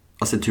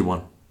 I said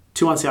 2-1.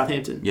 2-1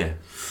 Southampton. Yeah.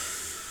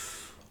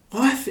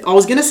 I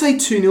was going to say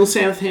 2-0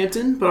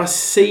 Southampton, but I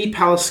see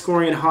Palace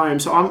scoring at home,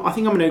 so I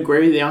think I'm going to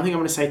agree with you. I think I'm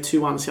going to say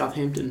 2-1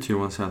 Southampton.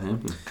 2-1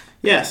 Southampton.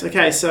 Yes,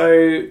 okay,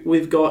 so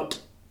we'll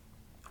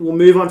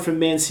move on from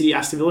Man City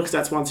Aston Villa, because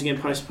that's once again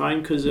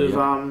postponed because of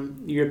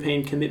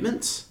European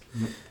commitments.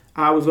 Yep.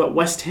 We've got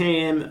West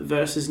Ham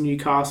versus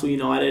Newcastle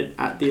United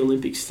at the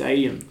Olympic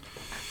Stadium.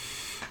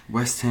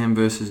 West Ham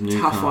versus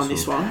Newcastle. Tough one,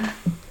 this one.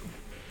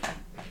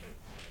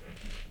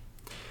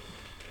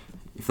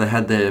 If they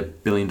had their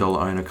 $1 billion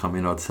owner come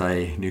in, I'd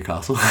say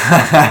Newcastle.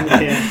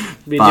 Yeah,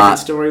 be a different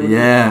story.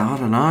 I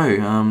don't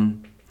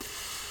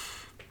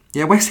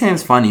know. West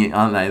Ham's funny,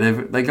 aren't they?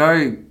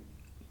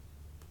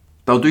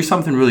 They'll do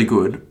something really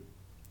good,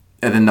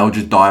 and then they'll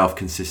just die off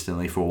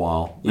consistently for a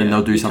while. Then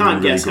they'll do something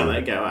really good. You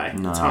can't guess how they go, eh?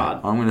 No, it's hard.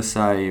 I'm going to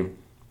say...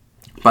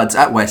 But it's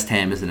at West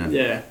Ham, isn't it?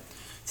 Yeah.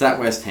 It's at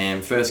West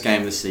Ham. First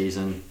game of the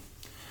season.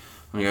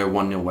 I'm going to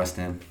go 1-0 West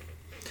Ham.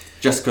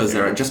 Just because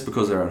they're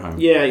at home.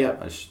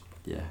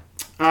 Yeah.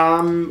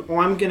 I'm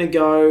gonna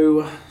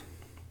go.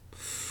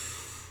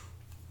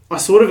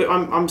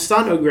 I'm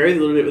starting to agree with a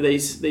little bit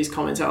with these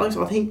comments, Alex.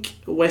 I think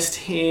West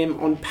Ham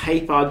on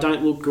paper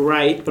don't look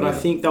great, but I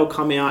think they'll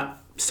come out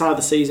start of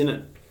the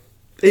season.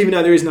 Even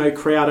though there is no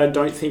crowd, I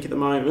don't think at the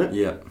moment.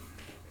 Yeah.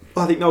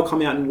 I think they'll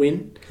come out and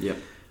win. Yep.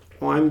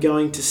 I'm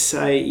going to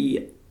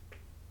say.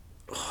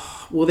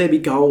 Will there be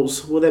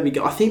goals? I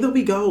think there'll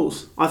be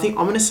goals. I'm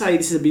going to say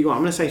this is a big one.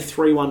 I'm going to say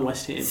 3-1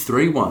 West Ham.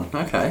 3-1.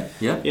 Okay.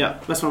 Yeah. Yeah,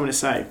 that's what I'm going to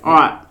say. All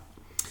right.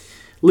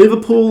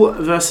 Liverpool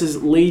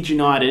versus Leeds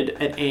United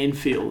at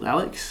Anfield,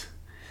 Alex.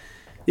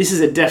 This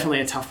is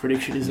definitely a tough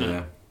prediction, isn't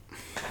it?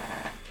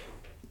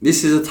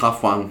 This is a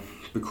tough one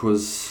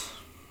because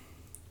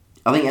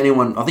I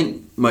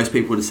think most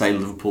people would say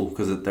Liverpool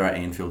because they're at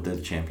Anfield, they're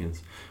the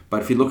champions.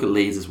 But if you look at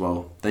Leeds as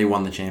well, they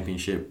won the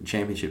championship.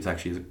 Championship's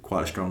actually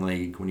quite a strong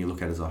league when you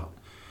look at it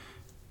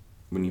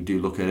when you do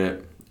look at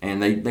it.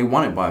 And they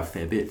won it by a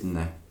fair bit, didn't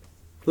they?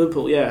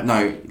 Liverpool, yeah.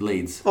 No,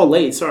 Leeds. Oh,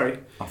 Leeds, sorry.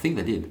 I think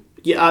they did.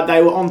 Yeah,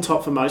 they were on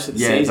top for most of the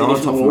season. Yeah, they were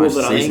on top for most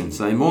of the season. think.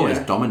 So they more or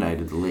less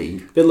dominated the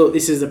league. But look,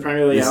 this is the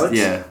Premier League, Alex.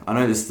 Yeah, I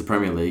know this is the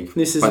Premier League. But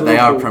Liverpool. They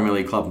are a Premier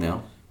League club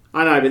now.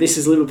 I know, but this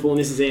is Liverpool and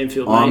this is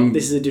Anfield, mate.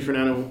 This is a different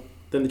animal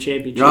than the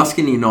championship. You're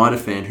asking a United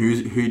fan,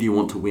 who do you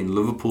want to win,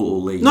 Liverpool or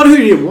Leeds? Not who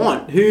do you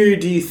want. Who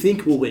do you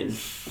think will win?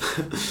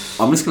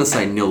 I'm just going to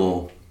say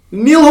 0-0.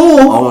 0-0?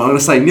 I'm going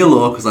to say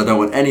 0-0 because I don't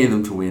want any of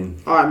them to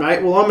win. All right,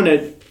 mate. Well, I'm going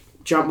to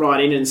jump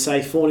right in and say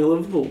 4-0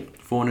 Liverpool.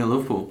 4-0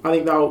 Liverpool. I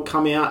think they'll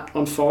come out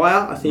on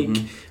fire. I think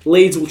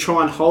Leeds will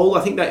try and hold.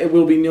 I think that it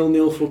will be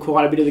 0-0 for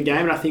quite a bit of the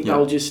game, and I think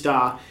they'll just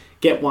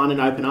get one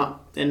and open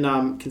up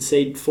and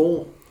concede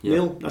 4-0.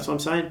 That's what I'm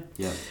saying.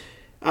 Yeah.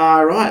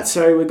 Right,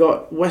 so we've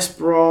got West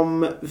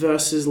Brom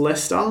versus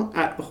Leicester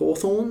at the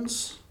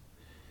Hawthorns.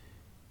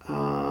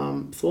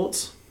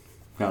 Thoughts?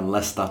 Going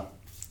Leicester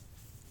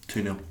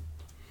 2-0.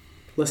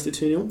 Leicester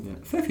 2-0? Yeah.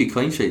 Fair few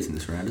clean sheets in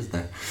this round, isn't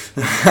there?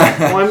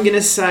 I'm going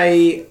to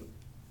say...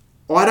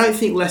 I don't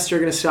think Leicester are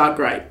going to start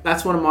great.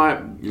 That's one of my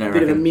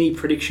bit of a mini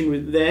prediction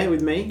with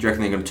me. Do you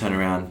reckon they're going to turn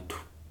around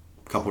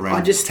a couple rounds,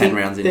 I just 10 think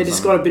rounds in? They've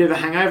just got a bit of a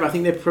hangover. I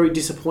think they're probably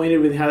disappointed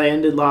with how they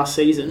ended last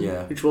season,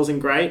 which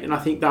wasn't great. And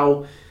I don't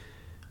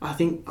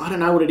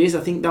know what it is. I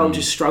think they'll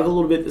just struggle a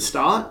little bit at the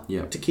start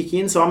to kick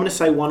in. So I'm going to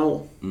say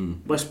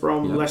 1-1. West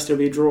Brom, Leicester will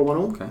be a draw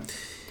 1-1.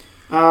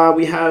 Okay.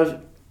 We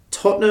have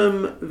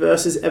Tottenham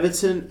versus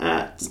Everton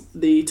at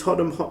the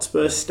Tottenham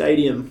Hotspur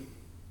Stadium.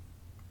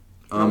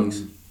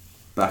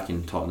 Back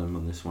in Tottenham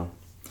on this one.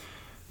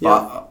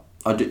 Yeah.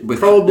 But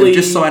they've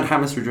just signed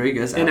James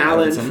Rodriguez and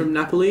Allen from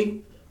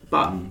Napoli,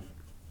 but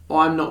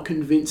I'm not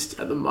convinced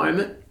at the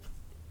moment.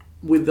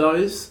 with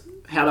those,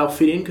 how they'll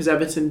fit in, because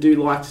Everton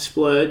do like to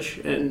splurge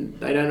and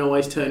they don't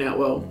always turn out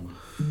well.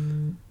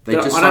 I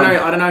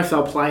don't know if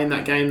they'll play in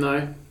that game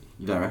though.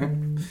 You don't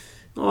reckon?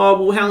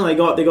 Oh, well, how long they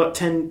got? They got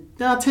 10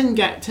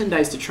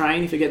 days to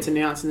train if it gets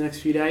announced in the next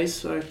few days,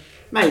 so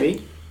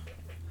maybe.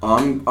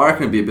 I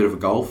reckon it'd be a bit of a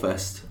goal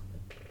fest.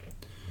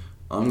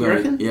 You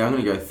reckon? Yeah, I'm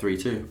going to go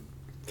 3-2.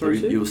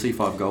 3-2? You'll see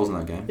 5 goals in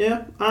that game.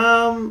 Yeah.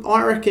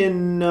 I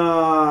reckon...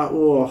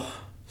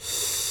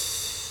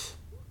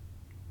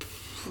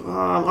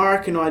 I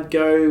reckon I'd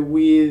go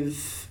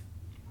with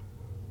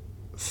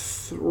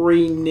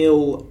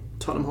 3-0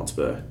 Tottenham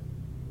Hotspur.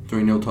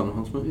 3-0 Tottenham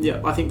Hotspur? Yeah,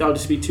 I think they'll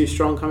just be too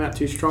strong, come out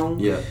too strong.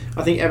 Yeah.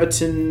 I think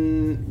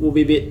Everton will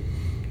be a bit...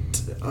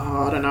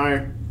 I don't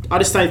know. I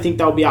just don't think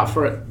they'll be up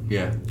for it.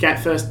 Yeah.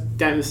 First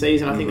game of the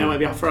season, I think they won't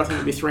be up for it. I think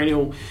it'll be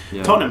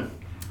 3-0 Tottenham.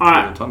 All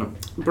right. Tottenham.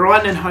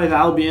 Brighton and Hove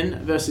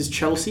Albion versus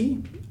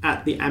Chelsea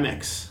at the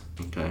Amex.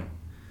 Okay.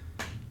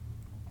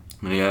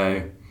 I'm going to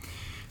go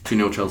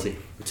 2-0 Chelsea.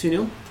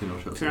 2-0?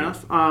 2-0 Chelsea. Fair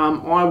enough.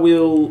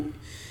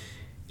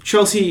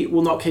 Chelsea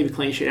will not keep a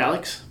clean sheet,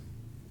 Alex.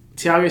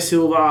 Thiago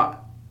Silva,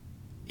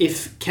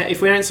 if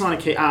we don't sign a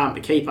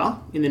keeper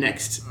in the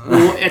next...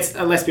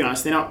 let's be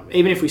honest, they're not.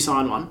 Even if we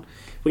sign one,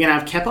 we're going to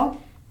have Kepa,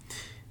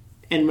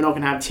 and we're not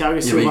going to have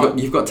Thiago Silva. Yeah, but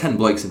you've got 10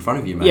 blokes in front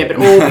of you, mate. Yeah, but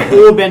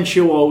all Ben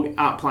Chilwell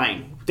aren't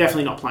playing.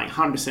 Definitely not playing,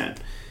 100%.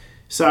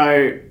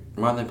 So...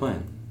 Why aren't they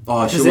playing?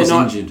 Oh, Chilwell's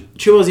injured.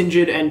 Chilwell's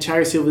injured and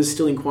Thiago Silva's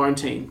still in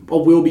quarantine.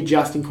 Or will be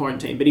just in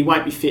quarantine, but he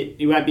won't be fit.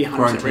 He won't be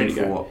 100% ready to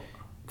go. For what?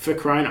 For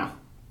Corona.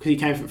 Because he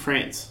came from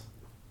France.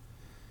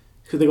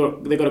 Because they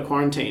got a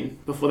quarantine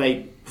before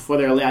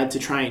they're allowed to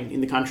train in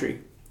the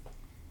country.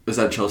 Is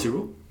that a Chelsea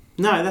rule?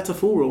 No, that's a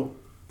full rule.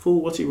 Full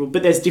rule?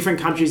 But there's different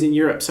countries in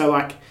Europe. So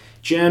like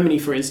Germany,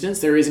 for instance,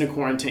 there isn't a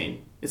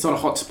quarantine. It's not a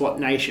hotspot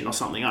nation or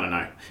something. I don't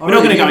know. We're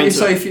not going to go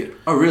into it.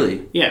 Oh,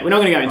 really? Yeah, we're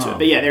not going to go into it.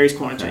 But yeah, there is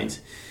quarantines.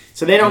 Okay.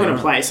 So they're not going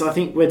to play. So I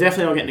think we're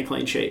definitely not getting a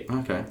clean sheet.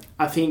 Okay.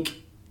 I think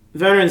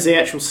Werner and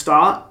Ziyech will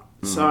start.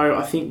 So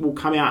I think we'll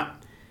come out...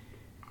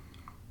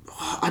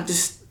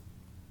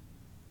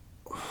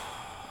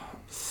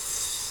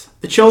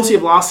 The Chelsea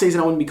of last season,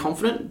 I wouldn't be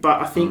confident.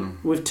 But I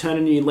think we've turned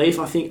a new leaf.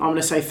 I think I'm going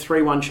to say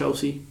 3-1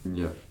 Chelsea.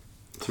 Yeah.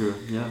 True.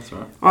 Yeah, that's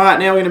right. All right,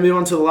 now we're going to move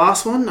on to the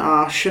last one.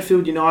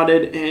 Sheffield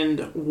United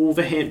and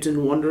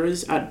Wolverhampton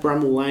Wanderers at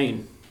Bramall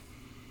Lane.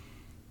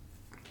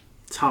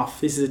 Tough.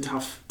 This is a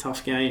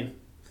tough game.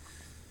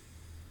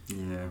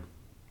 Yeah.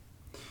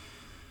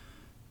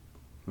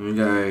 I'm going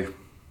to go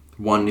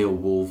 1-0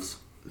 Wolves.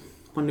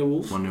 1-0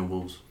 Wolves? 1-0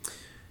 Wolves.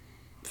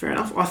 Fair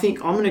enough. I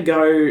think I'm going to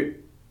go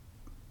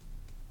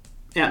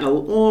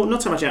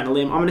not so much out on a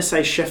limb. I'm going to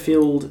say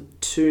Sheffield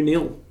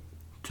 2-0.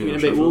 We're going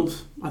to beat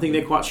Wolves. I think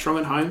they're quite strong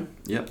at home.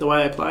 Yep. The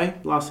way they play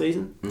last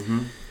season. Mm-hmm.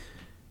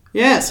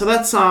 Yeah, so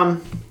that's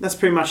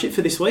pretty much it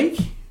for this week.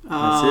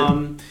 That's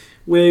it.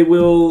 We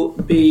will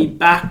be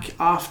back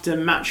after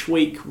match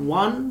week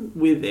 1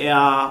 with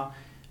our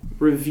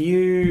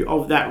review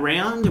of that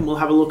round, and we'll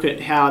have a look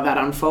at how that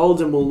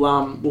unfolds, and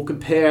we'll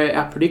compare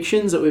our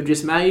predictions that we've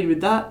just made with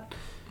that.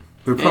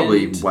 We're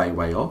probably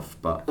way off,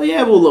 but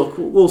yeah,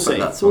 we'll see.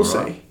 We'll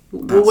see.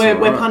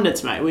 We're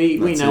pundits, mate. We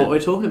know what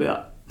we're talking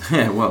about.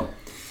 Yeah, well.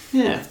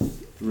 Yeah.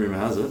 Rumour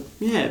has it.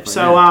 Yeah. But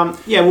so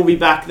we'll be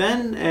back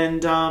then,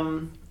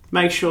 and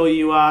make sure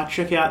you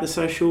check out the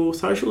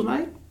socials,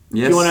 mate.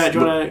 Yes. Do you want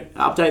to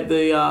update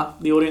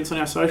the audience on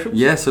our socials?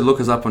 Yeah. So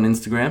look us up on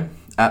Instagram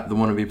at the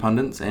Wannabe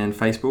Pundits and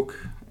Facebook,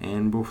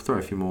 and we'll throw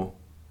a few more.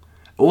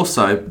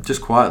 Also,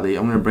 just quietly,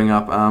 I'm going to bring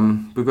up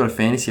we've got a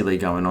fantasy league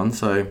going on,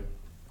 so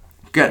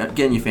get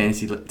in your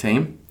fantasy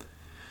team.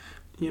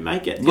 You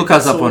make it. Look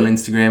us up on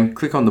Instagram.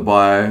 Click on the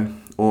bio.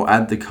 Or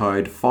add the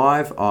code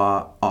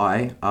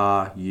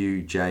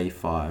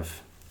 5IRUJ5.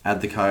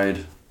 Add the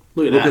code.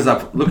 Look us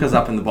up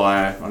in the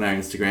bio on our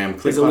Instagram.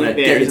 Click on it.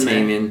 Get your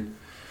team in.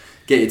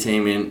 Get your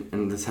team in,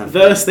 and let's have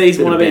verse these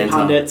wannabe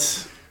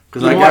pundits.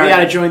 Because you might be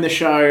able to join the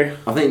show.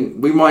 I think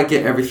we might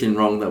get everything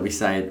wrong that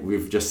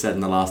we've just said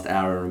in the last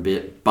hour and a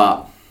bit,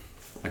 but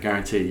I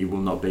guarantee you will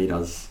not beat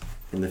us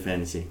in the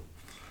fantasy.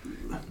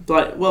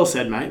 Like, well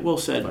said, mate. Well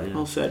said. Yeah.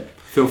 Well said.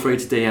 Feel free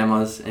to DM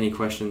us any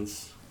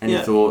questions, any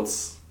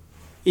thoughts.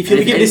 If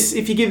you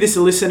give this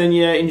a listen and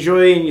you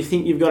enjoy and you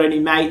think you've got any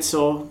mates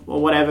or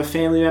whatever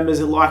family members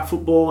that like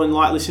football and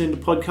like listening to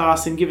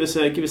podcasts, then give us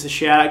a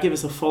shout out, give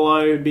us a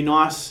follow. It'd be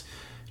nice.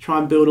 Try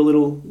and build a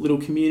little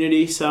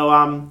community.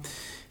 So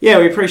we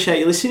appreciate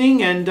you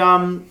listening. And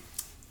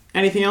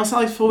anything else,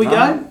 Alex, before we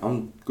go?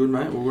 I'm good,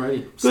 mate. We're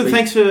ready.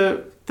 Good.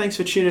 Sweet. Thanks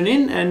for tuning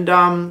in,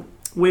 and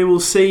we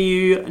will see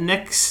you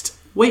next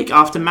week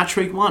after match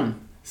week 1.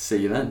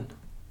 See you then.